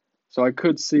 So I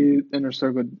could see Inner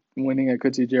Circle winning. I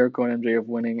could see Jericho and MJF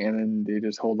winning, and then they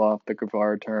just hold off the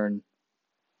Guevara turn.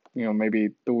 Maybe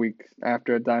the week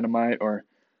after at Dynamite or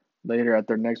later at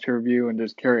their next review, and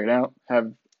just carry it out.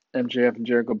 Have MJF and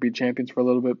Jericho be champions for a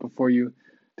little bit before you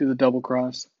do the double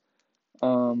cross.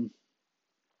 Um,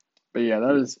 but yeah,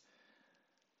 that is.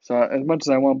 So as much as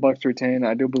I want Bucks to retain,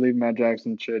 I do believe Matt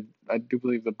Jackson should. I do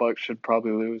believe the Bucks should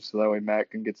probably lose, so that way Matt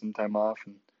can get some time off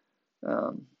and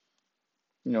um,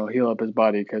 heal up his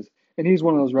body. And he's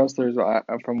one of those wrestlers.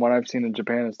 From what I've seen in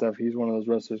Japan and stuff, he's one of those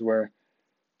wrestlers where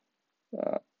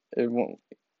uh, it won't.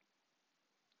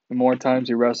 The more times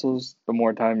he wrestles, the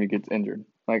more time he gets injured.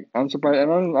 Like I'm surprised,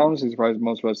 and I'm honestly surprised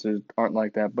most wrestlers aren't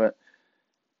like that. But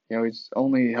he's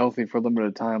only healthy for a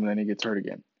limited time, and then he gets hurt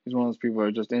again. He's one of those people who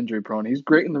are just injury prone. He's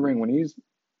great in the ring when he's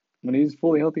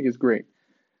fully healthy. He's great.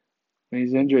 When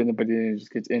he's injured, but he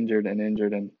just gets injured and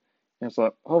injured, and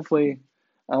so hopefully,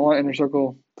 I want Inner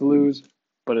Circle to lose,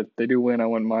 but if they do win, I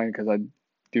wouldn't mind because I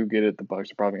do get it. The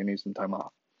Bucks are probably gonna need some time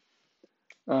off.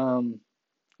 Um,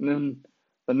 and then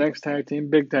the next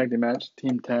big tag team match,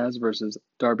 Team Taz versus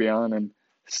Darby Allin and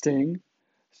Sting.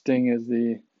 Sting is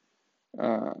the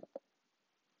uh,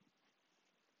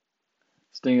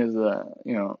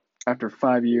 after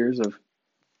 5 years of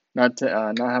not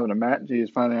having a match, he's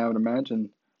finally having a match, and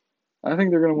I think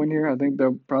they're gonna win here. I think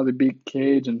they'll probably beat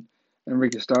Cage and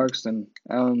Ricky Starks and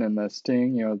Allen and the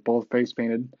Sting. Both face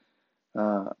painted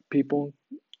people.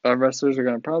 Wrestlers are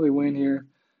gonna probably win here.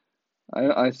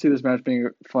 I see this match being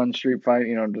a fun street fight.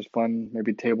 Just fun,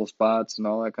 maybe table spots and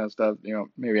all that kind of stuff.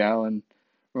 Maybe Allen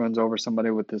runs over somebody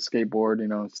with his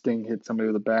skateboard. Sting hits somebody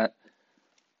with a bat.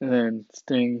 And then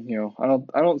Sting,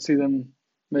 I don't see them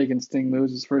making Sting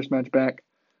lose his first match back.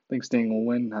 I think Sting will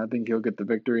win. I think he'll get the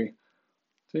victory.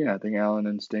 So yeah, I think Allen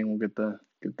and Sting will get the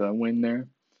win there.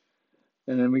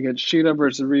 And then we get Shida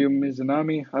versus Ryo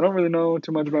Mizunami. I don't really know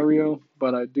too much about Ryo,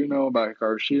 but I do know about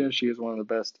Hikaru Shida. She is one of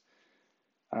the best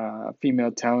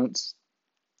female talents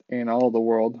in all of the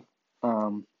world.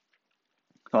 Um,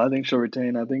 so I think she'll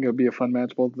retain. I think it'll be a fun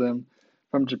match, both of them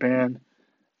from Japan.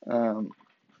 Um,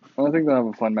 I think they'll have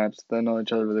a fun match. They know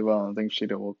each other really well. I think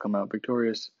Shida will come out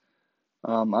victorious.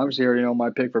 Obviously, you already know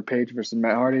my pick for Paige versus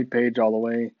Matt Hardy. Paige all the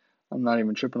way. I'm not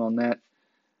even tripping on that.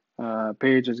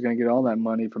 Paige is going to get all that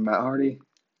money from Matt Hardy.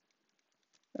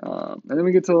 And then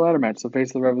we get to the ladder match, the Face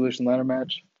of the Revolution ladder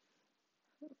match.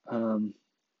 Um,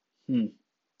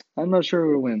 I'm not sure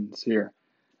who wins here.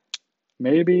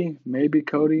 Maybe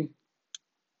Cody,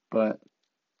 but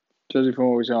judging from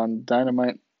what we saw on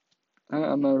Dynamite,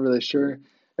 I'm not really sure.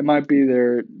 It might be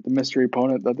the mystery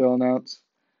opponent that they'll announce.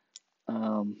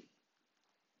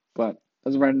 But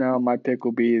as of right now, my pick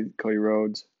will be Cody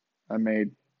Rhodes. I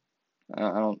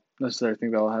don't necessarily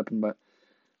think that'll happen, but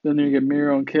then you get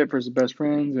Miro and Kit versus best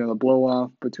friends. The blow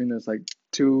off between this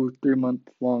 2-3 month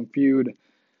long feud.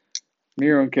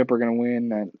 Miro and Kip are gonna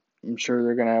win, and I'm sure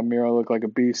they're gonna have Miro look like a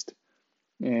beast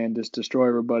and just destroy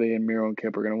everybody, and Miro and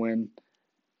Kip are gonna win.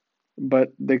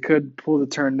 But they could pull the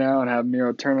turn now and have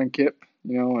Miro turn on Kip,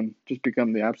 and just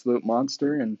become the absolute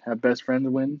monster and have best friends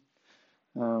win.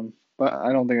 But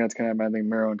I don't think that's gonna happen. I think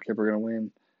Miro and Kip are gonna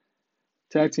win.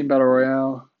 Tag Team Battle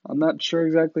Royale. I'm not sure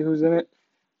exactly who's in it.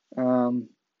 And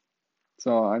it's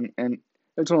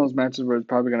one of those matches where it's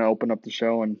probably gonna open up the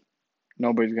show and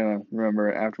nobody's gonna remember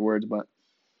it afterwards. But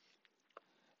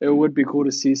it would be cool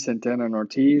to see Santana and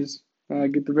Ortiz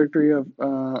get the victory of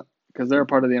because they're a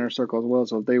part of the Inner Circle as well.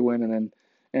 So if they win and then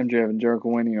MJF and Jericho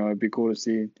win, it'd be cool to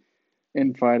see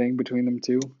infighting between them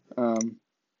two. So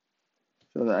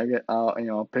that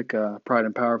I'll pick Pride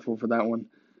and Powerful for that one.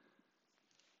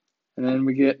 And then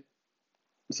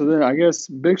then I guess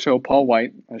Big Show, Paul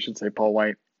White, I should say Paul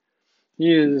White.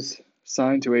 He is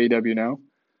signed to AEW now.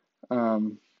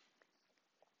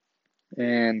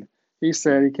 And he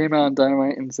came out on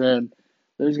Dynamite and said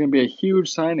there's going to be a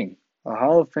huge signing, a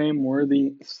Hall of Fame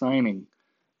worthy signing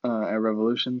at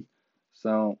Revolution.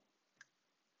 So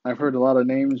I've heard a lot of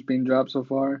names being dropped so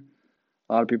far.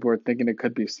 A lot of people are thinking it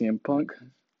could be CM Punk. A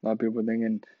lot of people are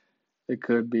thinking it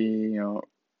could be,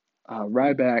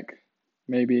 Ryback.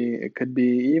 Maybe it could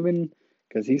be even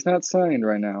because he's not signed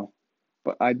right now.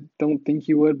 But I don't think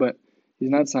he would, but he's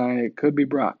not signed. It could be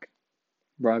Brock.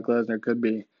 Brock Lesnar could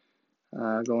be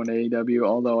going to AEW,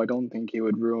 although I don't think he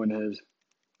would ruin his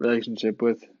relationship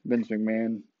with Vince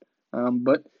McMahon.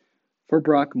 But for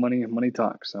Brock, money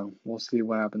talks. So we'll see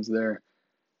what happens there.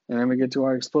 And then we get to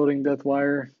our exploding death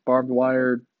wire, barbed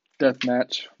wire death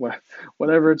match,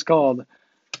 whatever it's called.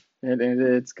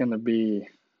 It's gonna be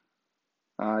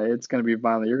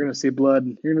violent. You're gonna see blood.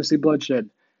 You're gonna see bloodshed.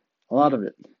 A lot of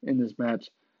it in this match.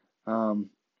 Um,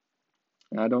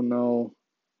 I don't know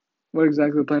what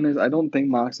exactly the plan is. I don't think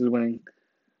Mox is winning.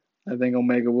 I think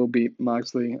Omega will beat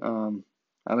Moxley.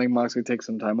 I think Moxley takes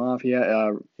some time off.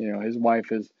 His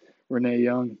wife is Renee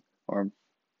Young, or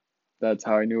that's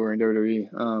how I knew her in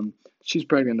WWE. She's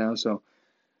pregnant now, so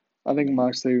I think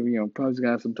Moxley, probably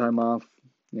gonna have some time off.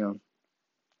 You know,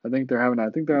 I think they're having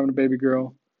a baby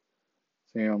girl.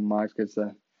 So Mox gets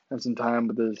to have some time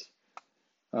with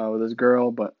his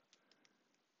girl, but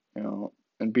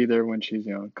and be there when she's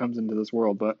comes into this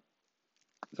world. But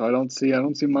so I don't see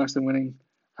Moxley winning.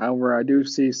 However, I do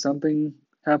see something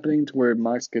happening to where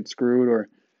Mox gets screwed or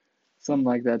something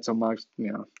like that. So Mox,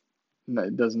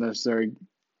 doesn't necessarily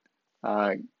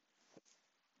uh,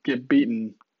 get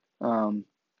beaten,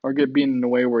 or get beaten in a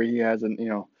way where he hasn't,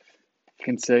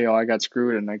 can say, "Oh, I got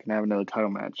screwed," and I can have another title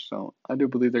match. So I do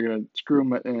believe they're gonna screw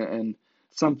him in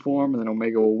some form, and then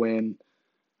Omega will win.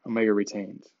 Omega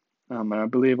retains. And I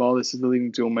believe all this is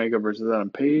leading to Omega versus Adam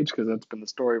Page because that's been the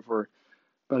story for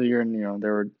about a year. And they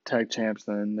were tag champs,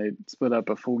 then they split up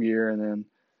a full year, and then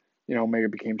Omega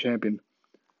became champion.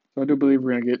 So I do believe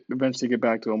we're gonna eventually get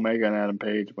back to Omega and Adam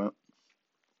Page, but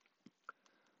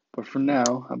for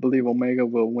now, I believe Omega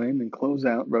will win and close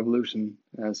out Revolution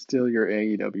as still your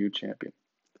AEW champion.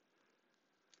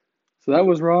 So that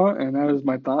was Raw, and that was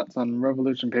my thoughts on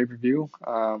Revolution pay-per-view.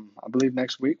 I believe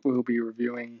next week we will be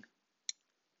reviewing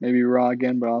maybe Raw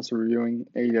again, but also reviewing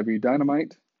AEW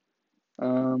Dynamite.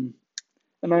 And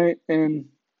I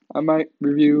might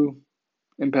review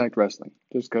Impact Wrestling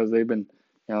just because they've been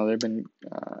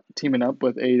teaming up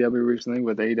with AEW recently,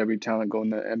 with AEW talent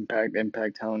going to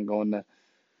Impact talent going to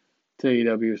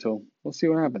AEW. So we'll see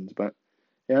what happens. But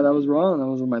yeah, that was Raw, and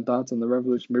those were my thoughts on the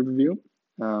Revolution pay-per-view.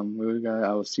 I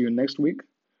will see you next week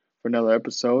for another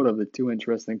episode of the 2-Inch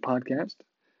Wrestling Podcast.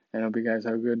 And I hope you guys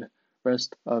have a good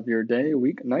rest of your day,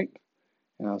 week, night.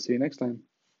 And I'll see you next time.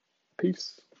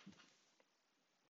 Peace.